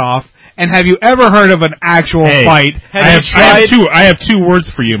dance-off? And have you ever heard of an actual fight? I have 2 words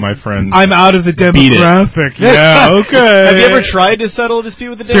for you, my friend. I'm out of the demographic. Yeah, okay. Have you ever tried to settle a dispute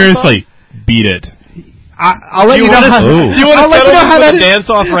with a dance-off? Seriously, beat it. I'll let you know how. Do you want to settle with a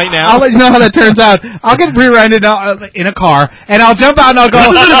dance-off right now? I'll let you know how that turns out. I'll get rear-ended in a car, and I'll jump out and I'll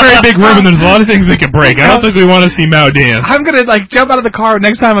go. This is a very big room, and there's a lot of things that can break. I don't think we want to see Mao dance. I'm gonna jump out of the car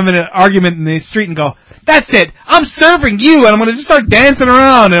next time I'm in an argument in the street and go, "That's it. I'm serving you," and I'm gonna just start dancing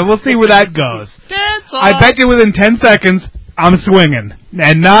around, and we'll see where that goes. I bet you within 10 seconds, I'm swinging,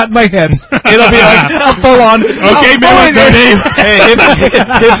 and not my hips. It'll be like a full-on. Okay, man, no name. Hey,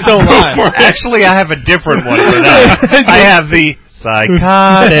 hips don't lie. Actually, I have a different one for that. I have the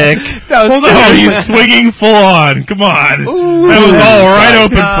psychotic. He's swinging full on. Come on, that was all right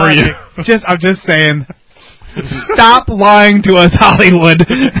open for you. I'm just saying. Stop lying to us, Hollywood.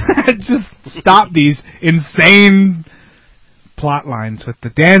 Just stop these insane plot lines with the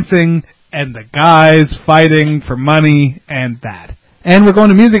dancing and the guys fighting for money and that. And we're going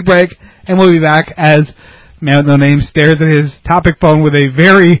to music break, and we'll be back as Man with No Name stares at his topic phone with a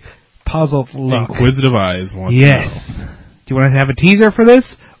very puzzled look. Inquisitive eyes. Yes. Do you want to have a teaser for this,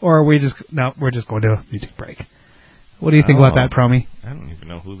 or are we just... No, we're just going to a music break. What do you think about that, Promi? I don't even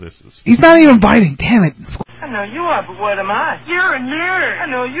know who this is. He's not even biting. Damn it. I know you are, but what am I? You're a nerd. I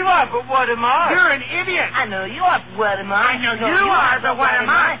know you are, but what am I? You're an idiot. I know you are, but what am I? I know you are, but what am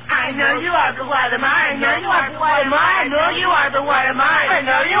I? I know you are, but what am I? I know you are, but what am I? I know you are, but what am I? I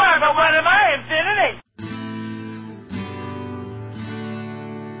know you are, but what am I? Infinity.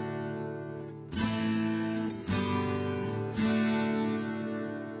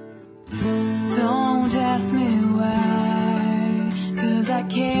 Don't ask me why, 'cause I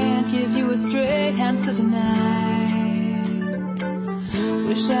can't give you a straight answer tonight.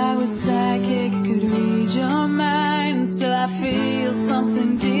 Wish I was psychic, could read your mind, still I feel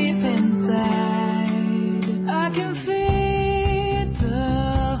something deep inside. I can feed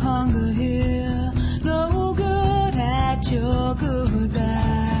the hunger here, no good at your goodbye.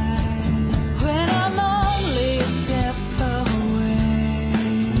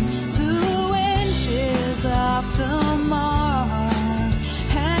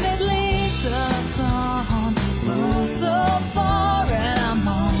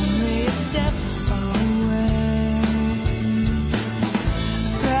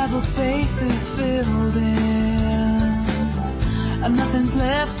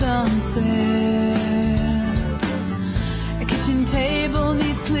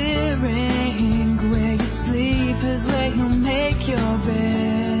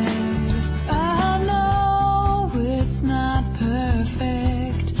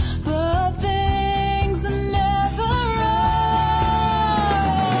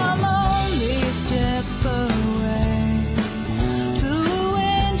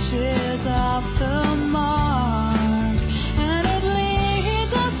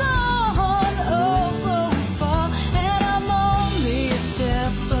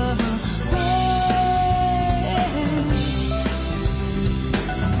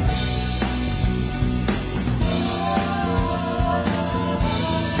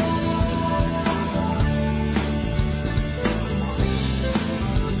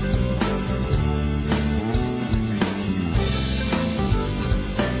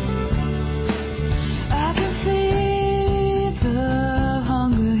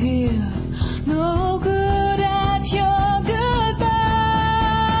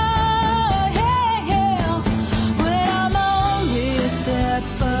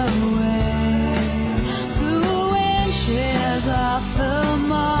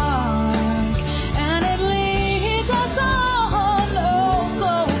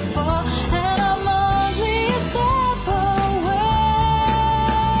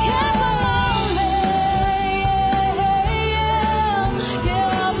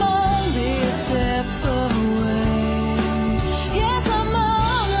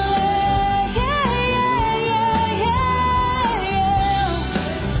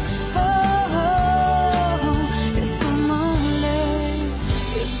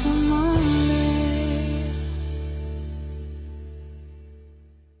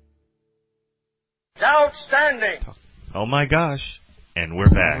 outstanding. Oh my gosh. And we're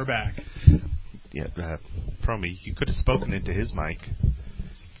back. We're back. Yeah, Promi, you could have spoken into his mic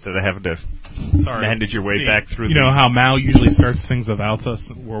instead of having to manage your way back through. You know how Mao usually starts things without us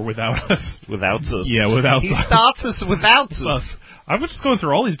or without us? Without us. Yeah, without he us. starts us without us. I was just going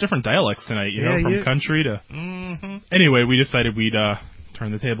through all these different dialects tonight, you know, from country to... Mm-hmm. Anyway, we decided we'd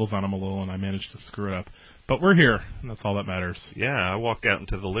turn the tables on them a little, and I managed to screw it up. But we're here, and that's all that matters. Yeah, I walked out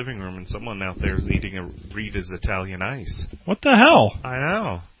into the living room, and someone out there is eating a Rita's Italian Ice. What the hell? I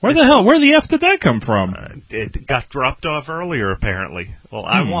know. Where the F did that come from? It got dropped off earlier, apparently. Well,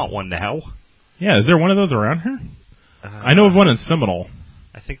 I want one now. Yeah, is there one of those around here? I know of one in Seminole.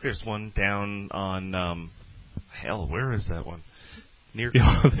 I think there's one down on, where is that one? Near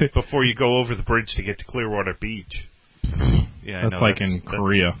before you go over the bridge to get to Clearwater Beach. Yeah, that's like in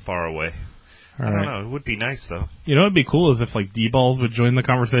Korea. Far away. All I don't right. know. It would be nice, though. You know what would be cool is if, like, D-Balls would join the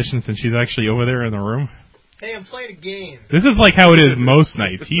conversation since she's actually over there in the room. Hey, I'm playing a game. This is like how it is most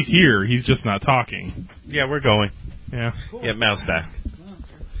nights. He's here. He's just not talking. Yeah, we're going. Yeah. Cool. Yeah, Mouse back.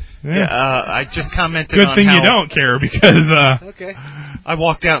 Yeah, I just commented Good on thing how you don't care because... Okay. I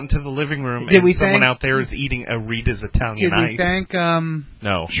walked out into the living room Did and we someone thank- out there is eating a Rita's Italian Did we Ice. thank,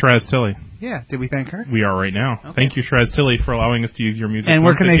 No. Shrez Tilly. yeah, did we thank her? We are right now. Okay. Thank you, Shrez Tilly, for allowing us to use your music. And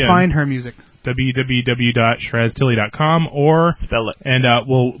where once can they again. find her music? www.shreztilly.com or... Spell it. And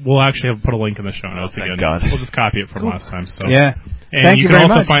we'll actually put a link in the show notes thank again. God. We'll just copy it from last time. So. Yeah. And Thank you you can very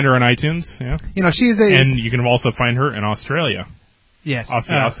also much. find her on iTunes. Yeah. You know, she's a... And you can also find her in Australia. yes.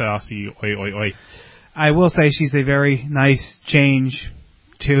 Aussie, oi, oi, oi. I will say she's a very nice change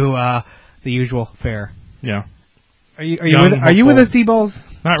to the usual fare. Yeah. Are you Young, with hopeful. us, D-Balls?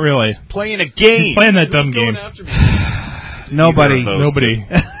 Not really. Playing a game. He's playing that dumb game. Nobody. Nobody.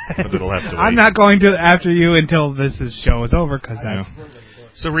 But it'll have to wait. I'm not going to after you until show is over because that's...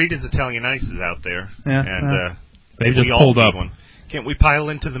 So Rita's Italian Ice is out there. Yeah. And They just we all pulled need up. One. Can't we pile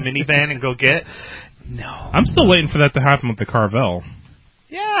into the minivan and go get? No. I'm still waiting for that to happen with the Carvel.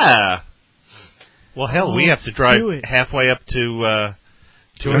 Yeah. Well, hell, we have to drive do it. halfway up to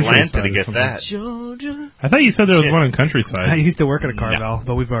Countryside Atlanta to or get something. that. Georgia. I thought you said there was Shit. one in Countryside. I used to work at a Carvel,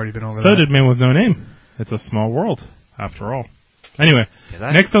 but we've already been over So that. did Man with No Name. It's a small world, after all. Anyway, Did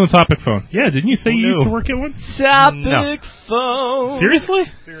I? next on the topic phone. Yeah, didn't you say Who you used knew? to work at one? Topic phone. Seriously?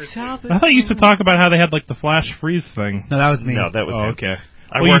 Topic I thought you used to talk about how they had like the flash freeze thing. No, that was me. No, that was him. Okay.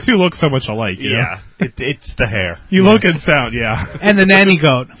 I Well, worked- you two look so much alike. You know? Yeah, it's the hair. You look and sound, yeah. And the nanny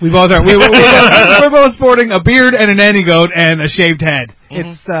goat. We both are. We're both sporting a beard and a nanny goat and a shaved head.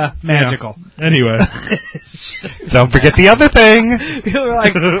 It's magical. Yeah. Anyway. Don't forget the other thing. People are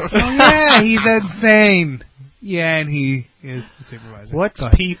like, oh yeah, he's insane. Yeah, and he is the supervisor. What's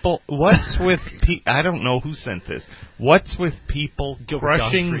with I don't know who sent this. What's with people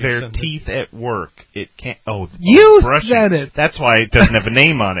brushing Godfrey their sent it. teeth at work? It can't. You brushing. said it. That's why it doesn't have a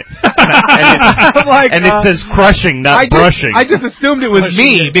name on it. I'm like, and it says crushing, not brushing. I just assumed it was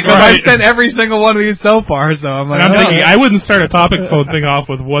me because I've sent every single one of these so far. So I'm like, And I'm thinking, I wouldn't start a topic phone thing off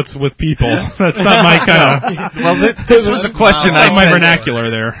with what's with people. That's not my kind of... Well, this was a question I I my sent. vernacular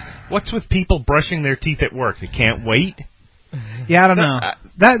there. What's with people brushing their teeth at work? They can't wait. yeah, I don't know.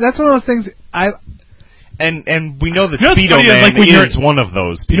 That's one of those things. And we know that You know what's Speedo funny is, Man like, when you're- is one of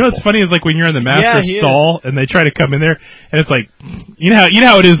those You people. know what's funny is like when you're in the master he is. stall and they try to come in there and it's like, you know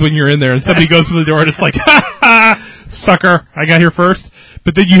how it is when you're in there and somebody goes through the door and it's like, ha ha, sucker, I got here first.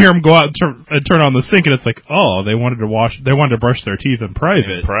 But then you hear them go out and turn on the sink and it's like, oh, they wanted to brush their teeth in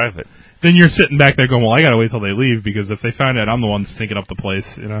private. In private. Then you're sitting back there going, well, I gotta wait till they leave because if they find out I'm the one stinking up the place,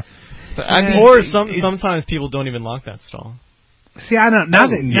 you know. Or sometimes people don't even lock that stall. See, I don't now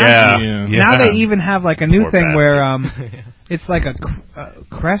that now they even have like a new Poor thing bastard. where it's like a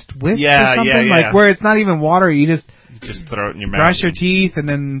Crest Whisk Yeah, or something yeah, yeah. like where it's not even water. You just throw it in your mouth. brush your teeth and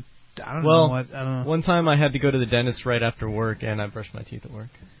then I don't know what. I don't know. One time I had to go to the dentist right after work, and I brushed my teeth at work.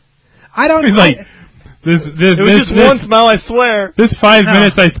 I don't. He's like, it was just one smell, I swear. This 5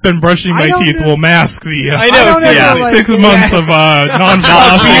 minutes I spend brushing my teeth will mask the I know, 6 months of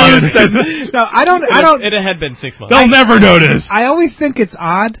non-flossing. No, I don't. It had been 6 months. They'll never notice. I always think it's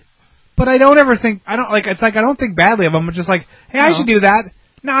odd, but I don't ever think I don't think badly of them. I'm just like, hey, I should do that.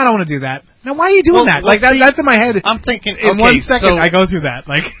 No, I don't want to do that. Now, why are you doing that? Like that's in my head. I'm thinking. In 1 second, I go through that.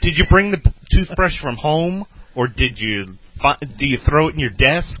 Like, did you bring the toothbrush from home, or do you throw it in your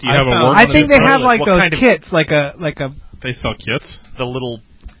desk? Do you have a work? I think they have like what those kind of kits, like a They sell kits. the little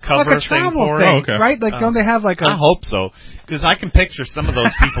cover like a thing travel for thing, it. Oh, okay. right? Like, don't they have like a? I hope so, because I can picture some of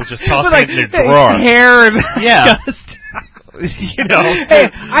those people just tossing like, it in their drawer. hair and Yeah. You know. Hey,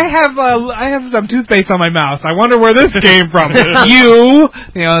 I have some toothpaste on my mouth. I wonder where this came from.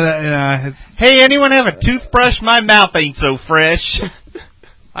 Hey, anyone have a toothbrush? My mouth ain't so fresh.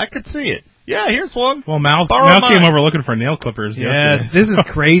 I could see it. Yeah, here's one. Well, Mal came over looking for nail clippers. Yeah, yesterday. this is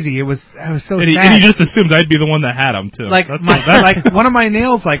crazy. I was so and sad. And he just assumed I'd be the one that had them too. Like like one of my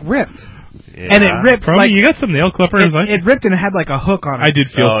nails ripped. Yeah. And it ripped. Probably, you got some nail clippers. It ripped and it had a hook on it. I did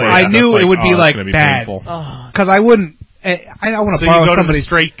feel for it. I knew it would be bad. Because I wouldn't. I don't want to borrow you go somebody's to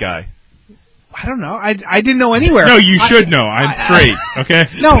the straight guy. I don't know. I didn't know anywhere. No, you should know. I'm straight. Okay.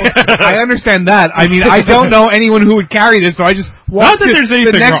 No, I understand that. I mean, I don't know anyone who would carry this, so I just walked to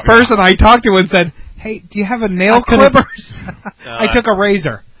the next person I talked to and said, "Hey, do you have a nail clippers?" I took a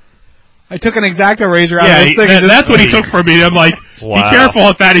razor. I took an X-Acto razor out of this thing. That's what he took from me. I'm like, be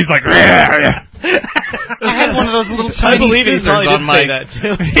careful with that. He's like, I had one of those little tiny scissors on my...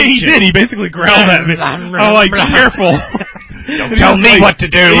 He did. He basically growled at me. I'm like, be careful. Don't tell me what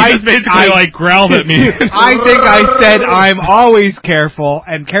to do. He just basically growled at me. I think I said I'm always careful,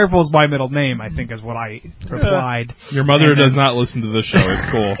 and careful is my middle name, I think is what I replied. Your mother does not listen to the show.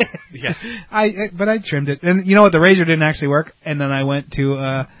 It's cool. Yeah. But I trimmed it. And you know what? The razor didn't actually work, and then I went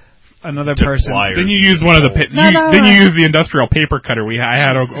to another person. Then you use one of the then you use the industrial paper cutter I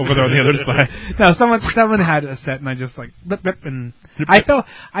had over there on the other side. No, someone had a set, and I just blip, blip, and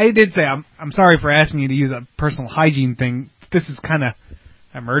I did say I'm sorry for asking you to use a personal hygiene thing. This is kind of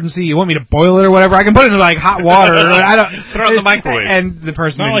emergency. You want me to boil it or whatever? I can put it in hot water. I don't throw it in the microwave. And the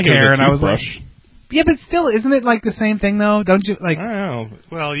person didn't care, and I was like, yeah, but still, isn't it the same thing though? Don't you I don't know.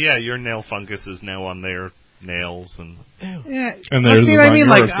 Well, yeah, your nail fungus is now on their nails and and there's see what I mean?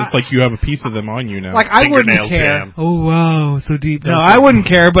 It's like you have a piece of them on you now. I wouldn't care. Jam. Oh wow, so deep. No, I wouldn't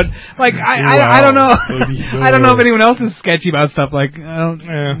care. But I don't know. I don't know if anyone else is sketchy about stuff. I don't.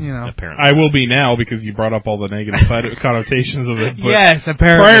 You know. Apparently, I will be now because you brought up all the negative side connotations of it. But yes,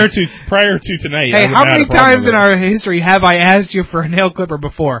 apparently. Prior to tonight. Hey, how many times in our history have I asked you for a nail clipper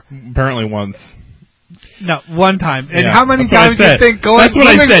before? Apparently once. No, one time. And how many times do you think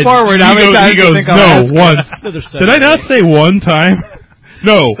moving forward? How many times do you think once. Did I not say one time?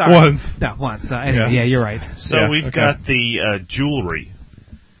 No, once. No, once. Anyway, yeah, you're right. So we've got the jewelry,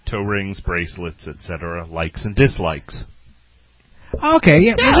 toe rings, bracelets, etc., likes and dislikes. Okay,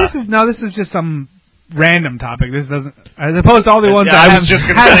 yeah. Well, this is just some random topic. This doesn't, as opposed to all the ones that have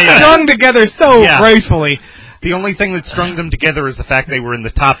strung together so gracefully. The only thing that strung them together is the fact they were in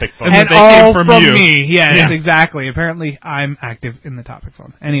the topic phone. And they all came from you. Me. Yes, exactly. Apparently, I'm active in the topic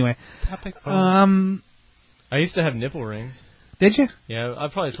phone. Anyway. Topic phone. I used to have nipple rings. Did you? Yeah, I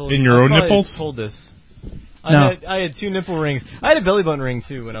probably told in your own nipples. Told this. No. I had 2 nipple rings. I had a belly button ring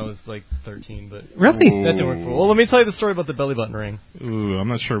too when I was 13, but really that didn't work for. Well, let me tell you the story about the belly button ring. Ooh, I'm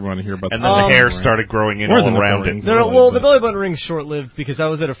not sure we want to hear about that. And then the hair started growing in all around it. No, the belly button ring's short-lived because I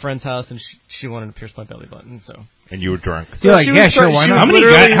was at a friend's house and she wanted to pierce my belly button. So. And you were drunk. So you're sure, why not?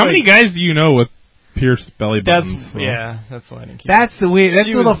 How many guys do you know with pierced belly buttons? That's why I didn't keep That's the weird. That's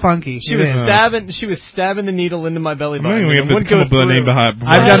a little funky. She was stabbing the needle into my belly button. We have to come up with a name behind.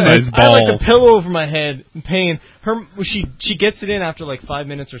 I've done this. I had a pillow over my head in pain. She gets it in after 5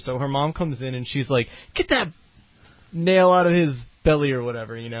 minutes or so. Her mom comes in and she's like, "Get that nail out of his belly or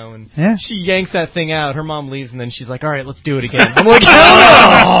whatever, and she yanks that thing out. Her mom leaves and then she's like, "All right, let's do it again." I'm like,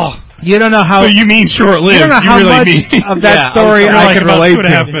 "Oh, you don't know how." So you mean short-lived? You don't know how much of that story I can relate to.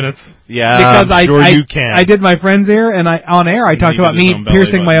 2.5 minutes. Yeah, because I'm sure you can. I did my friend's ear, and on air I talked about me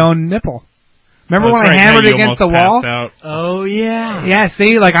piercing my own nipple. Remember when I hammered against the wall? Oh yeah. Yeah.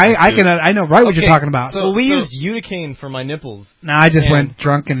 See, I know right what you're talking about. So we used Eudicaine for my nipples. No, I just went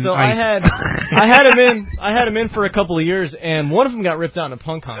drunk and so ice. I had him in for a couple of years, and one of them got ripped out in a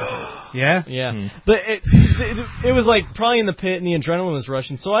punk concert. Yeah. Yeah. But it was probably in the pit, and the adrenaline was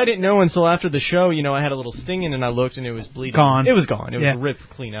rushing. So I didn't know until after the show. I had a little sting in, and I looked, and it was bleeding. Gone. It was gone. It was ripped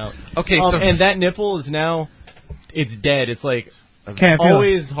clean out. Okay. And that nipple is now, it's dead. It's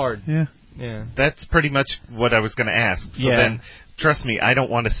always hard. Yeah. Yeah. That's pretty much what I was going to ask. So then, trust me, I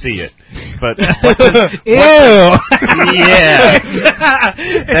don't want to see it. But ew. Yeah.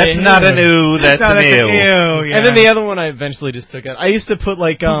 That's not an ew. That's an ew. Yeah. And then the other one I eventually just took out. I used to put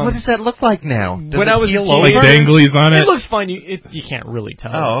what does that look like now? When I was a teenager, danglies on it. It looks fine. You can't really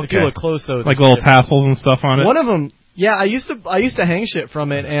tell. Oh, okay. If you look close though, little tassels and stuff on it. One of them. Yeah, I used to hang shit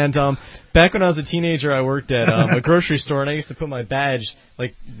from it, and back when I was a teenager, I worked at a grocery store, and I used to put my badge,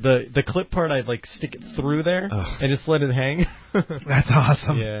 the clip part, I'd stick it through there and just let it hang. That's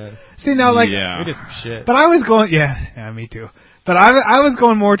awesome. Yeah. See now, we did some shit. But I was going, yeah, me too. But I was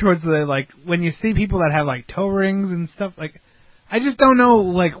going more towards the when you see people that have toe rings and stuff, I just don't know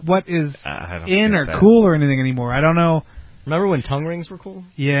what is in or cool or anything anymore. I don't know. Remember when tongue rings were cool?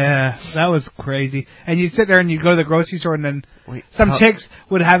 Yeah, that was crazy. And you'd sit there and you'd go to the grocery store and then some how- chicks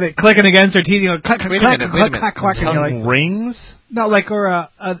would have it clicking against their teeth. You know, clack, Wait a clack, minute, clack, clack, clack, and you're Tongue like, rings? no, like or a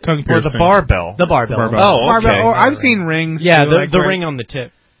Tongue Or the piercing. barbell? The barbell. Oh, okay. barbell. Or I've seen rings. Yeah, too, the like where, ring on the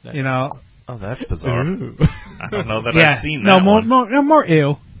tip. You know. Oh, that's bizarre. Ooh. I don't know that Yeah. I've seen No, that more, one. more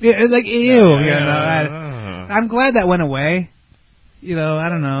ew. Yeah, like ew. You know, Yeah. I'm glad that went away. You know, I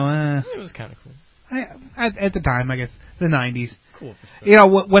don't know. It was kind of cool. At the time, I guess the '90s. Cool. You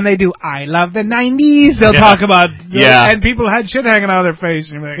know, when they do "I love the '90s," they'll talk about and people had shit hanging out of their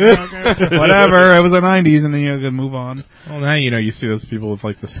face. And you're like, okay, whatever. It was the '90s, and then you could move on. Well, now you see those people with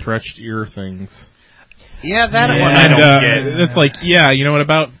like the stretched ear things. Yeah, that And, one I don't get. it's like, you know,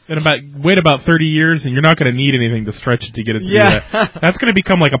 wait about 30 years, and you're not going to need anything to stretch it to get it to do that. That's going to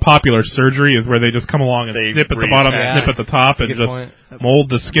become like a popular surgery, is where they just come along and snip at the bottom, snip at the top, and just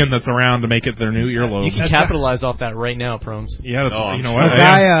mold the skin that's around to make it their new earlobe. You can capitalize off that right now, Proms. Yeah, that's, you know A what?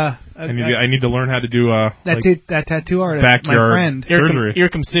 guy, I need to learn how to do that tattoo artist, backyard my friend. surgery.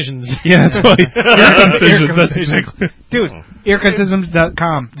 Circumcisions. Yeah, that's right. Circumcisions. That's exactly. Dude,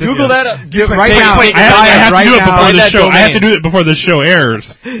 earcumcisms.com. Google that up. Do it right now. I have to do it before the show. domain. I have to do it before the show airs.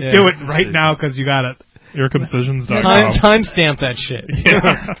 Yeah. Do it right now because you got it. Earcumcisions.com. Timestamp that shit.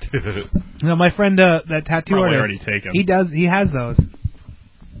 Yeah. No, my friend, that tattoo Probably artist. already taken. He has those.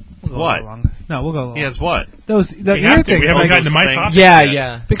 We'll go What? a little longer. No, we'll go a little He has what? Those the We ear have to. things. We haven't like, gotten to my things. topic Yeah, yet.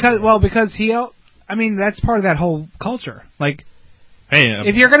 yeah. because I mean, that's part of that whole culture. Like, Hey,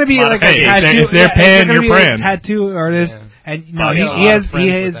 if you're going to be like a hey, tattoo, if they're paying, if you're you're gonna be praying. a tattoo artist, and you know, he has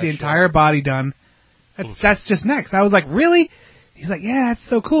the entire body done. That's just next. I was like, really? He's like, yeah, it's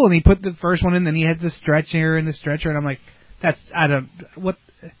so cool. And he put the first one in, then he had the stretcher and the stretcher, and I'm like, what?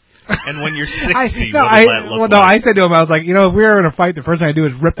 And when you're 60, I what does that look like? I said to him, I was like, you know, if we were in a fight, the first thing I do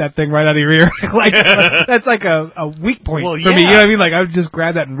is rip that thing right out of your ear. like that's like a weak point for me. You know what I mean? Like I would just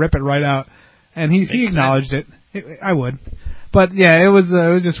grab that and rip it right out. And he acknowledged it. I would, but yeah, it was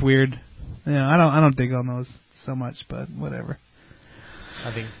just weird. Yeah, I don't dig on those so much, but whatever.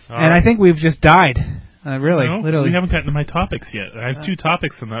 I think. I think we've just died. Really, No, literally. we haven't gotten to my topics yet. I have 2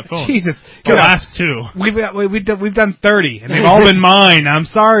 topics on that phone. Jesus, the last 2. We've done 30, and they've all been mine. I'm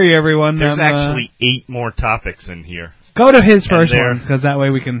sorry, everyone. There's actually 8 more topics in here. Go to his first one, because that way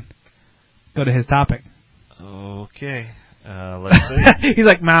we can go to his topic. Okay, let's see. He's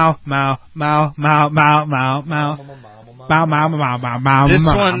like Mao, Mao, Mao, Mao, Mao, Mao, Mao, Mao, Mao, Mao, Mao, Mao. This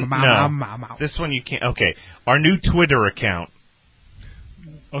one, no. This one you can't. Okay, our new Twitter account.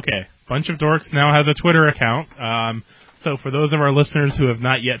 Okay, Bunch of Dorks now has a Twitter account. So for those of our listeners who have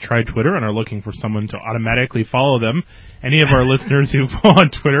not yet tried Twitter and are looking for someone to automatically follow them, any of our listeners who go on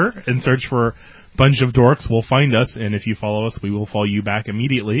Twitter and search for Bunch of Dorks will find us, and if you follow us, we will follow you back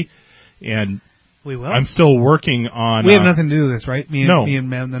immediately. And we will. I'm still working on. We have nothing to do with this, right? Me and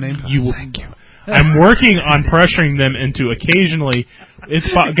the name. Thank you. I'm working on pressuring them into occasionally.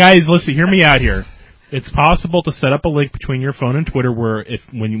 Guys, listen, hear me out here. It's possible to set up a link between your phone and Twitter where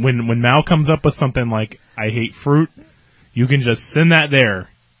when Mal comes up with something like "I hate fruit," you can just send that there.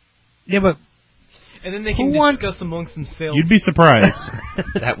 Yeah, but and then they can discuss amongst themselves. You'd be surprised.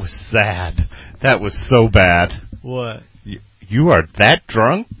 That was sad. That was so bad. What? You are that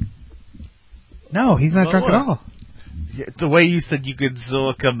drunk? No, he's not drunk at all. The way you said you could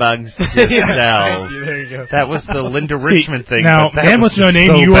zook amongst yourselves. There you go. That was the Linda Richmond thing. Now, Man with no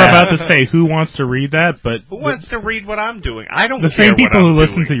name, you were about to say who wants to read that, but who wants to read what I'm doing? I don't. The care same people what I'm who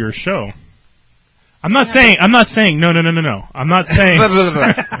listen to your show. I'm not saying. No. I'm not saying.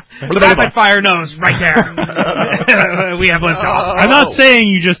 Rapid fire nose right there. We have left off. I'm not saying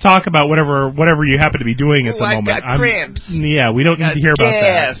you just talk about whatever you happen to be doing at the I moment. got cramps. Yeah, we don't need to hear about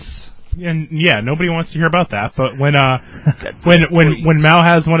that. And yeah, nobody wants to hear about that. But when Mao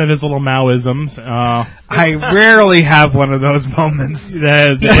has one of his little Maoisms, I rarely have one of those moments.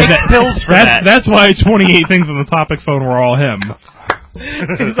 That's why 28 things on the topic phone were all him.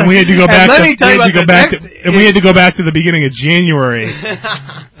 And we had to go back. We had to go back to the beginning of January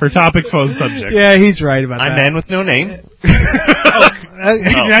for topic phone subject. Yeah, he's right about that. I'm Man with No Name. We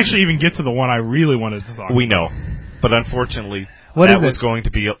didn't actually even get to the one I really wanted to talk about. We know, but unfortunately, that was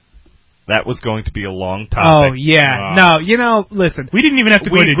going to be a long topic. Oh, yeah. No, listen. We didn't even have to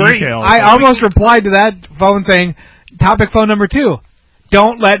go into detail. I almost replied to that phone saying, topic phone number 2.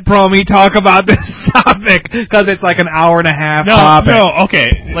 Don't let Promi talk about this topic, because it's like an hour and a half topic. No, okay.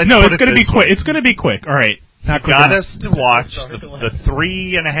 It's going to be quick. It's going to be quick. All right. Not got us to watch the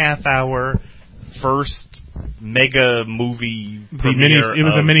 3.5 hour first mega movie premiere. It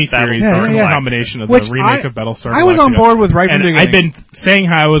was a mini-series, a combination of the remake of Battlestar Galactica. I was on board with right from the beginning. I've been saying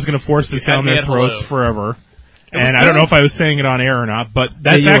how I was going to force this down their throats forever. And I don't know if I was saying it on air or not, but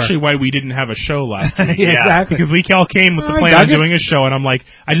that's actually why we didn't have a show last week. Exactly. Because Lee Cal came with the plan on doing a show, and I'm like,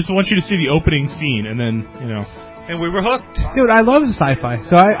 I just want you to see the opening scene, and then, And we were hooked. Dude, I love sci-fi,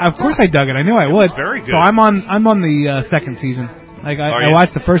 so of course I dug it. I knew I would. Very good. So I'm on the second season. Like I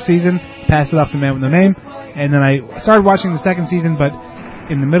watched the first season, passed it off to Man with No Name, and then I started watching the second season. But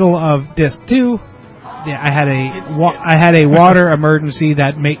in the middle of disc 2, I had a water emergency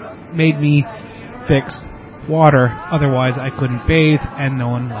that made me fix water. Otherwise, I couldn't bathe, and no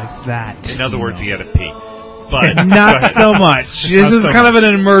one likes that. In other words, he had to pee. But not so much. This is kind of an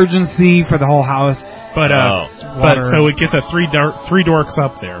emergency for the whole house. But so it gets a three dorks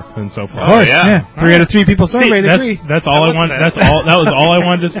up there, and so far. Of course, yeah. 3 out of 3 people surveyed agree. That's all I want. That was all I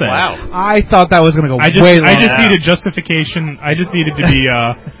wanted to say. Wow. I thought that was going to go I way long. just needed justification. I just needed to be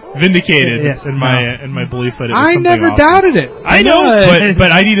vindicated in my belief that it was I something never awesome. doubted it. I know,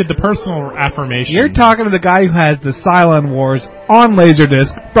 but I needed the personal affirmation. You're talking to the guy who has the Cylon Wars on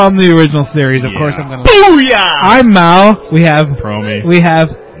Laserdisc from the original series. Of course, I'm going to. Booyah! I'm Mao. We have Promi. We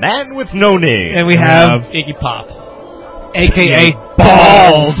have Man with No Name. And we have Iggy Pop, a.k.a.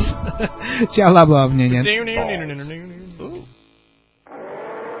 Balls. Ciao, love, love,